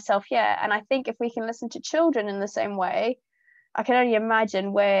find myself here. And I think if we can listen to children in the same way, I can only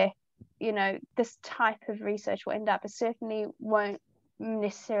imagine where, this type of research will end up. It certainly won't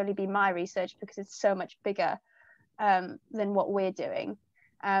necessarily be my research, because it's so much bigger than what we're doing.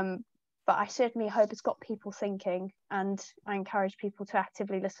 But I certainly hope it's got people thinking, and I encourage people to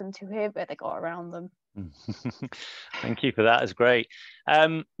actively listen to whoever they got around them. Thank you for that. It's great.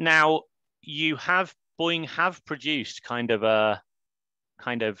 Now, Boeing have produced kind of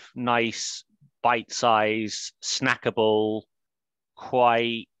nice, bite-sized, snackable,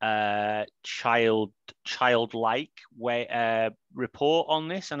 quite childlike way report on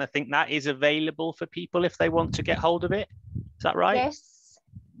this, and I think that is available for people if they want to get hold of it. Is that right? Yes,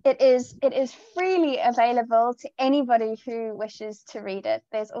 it is. It is freely available to anybody who wishes to read it.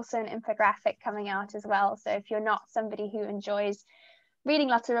 There's also an infographic coming out as well. So if you're not somebody who enjoys reading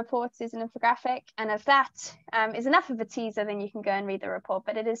lots of reports, there's an infographic, and if that is enough of a teaser, then you can go and read the report.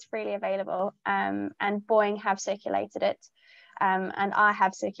 But it is freely available, and Boeing have circulated it. And I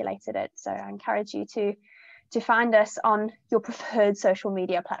have circulated it. So I encourage you to find us on your preferred social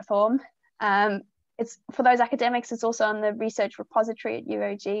media platform. It's for those academics, it's also on the research repository at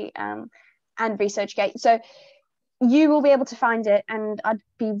UOG and ResearchGate. So you will be able to find it, and I'd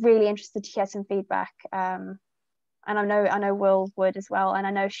be really interested to hear some feedback. And I know Will would as well. And I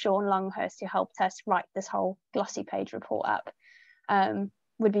know Sean Longhurst, who helped us write this whole glossy page report up,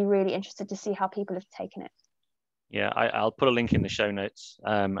 would be really interested to see how people have taken it. Yeah, I'll put a link in the show notes,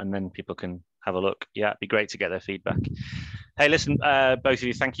 and then people can have a look. Yeah, it'd be great to get their feedback. Hey, listen, both of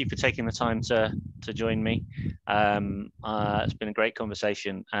you, thank you for taking the time to join me. It's been a great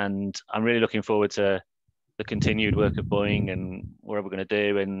conversation, and I'm really looking forward to the continued work of Boeing and what we're going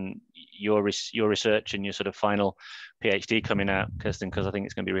to do, and your research and your sort of final PhD coming out, Kirsten, because I think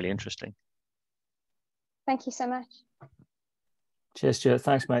it's going to be really interesting. Thank you so much. Cheers, Stuart.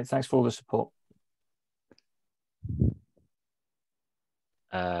 Thanks, mate. Thanks for all the support.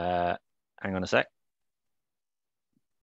 Hang on a sec.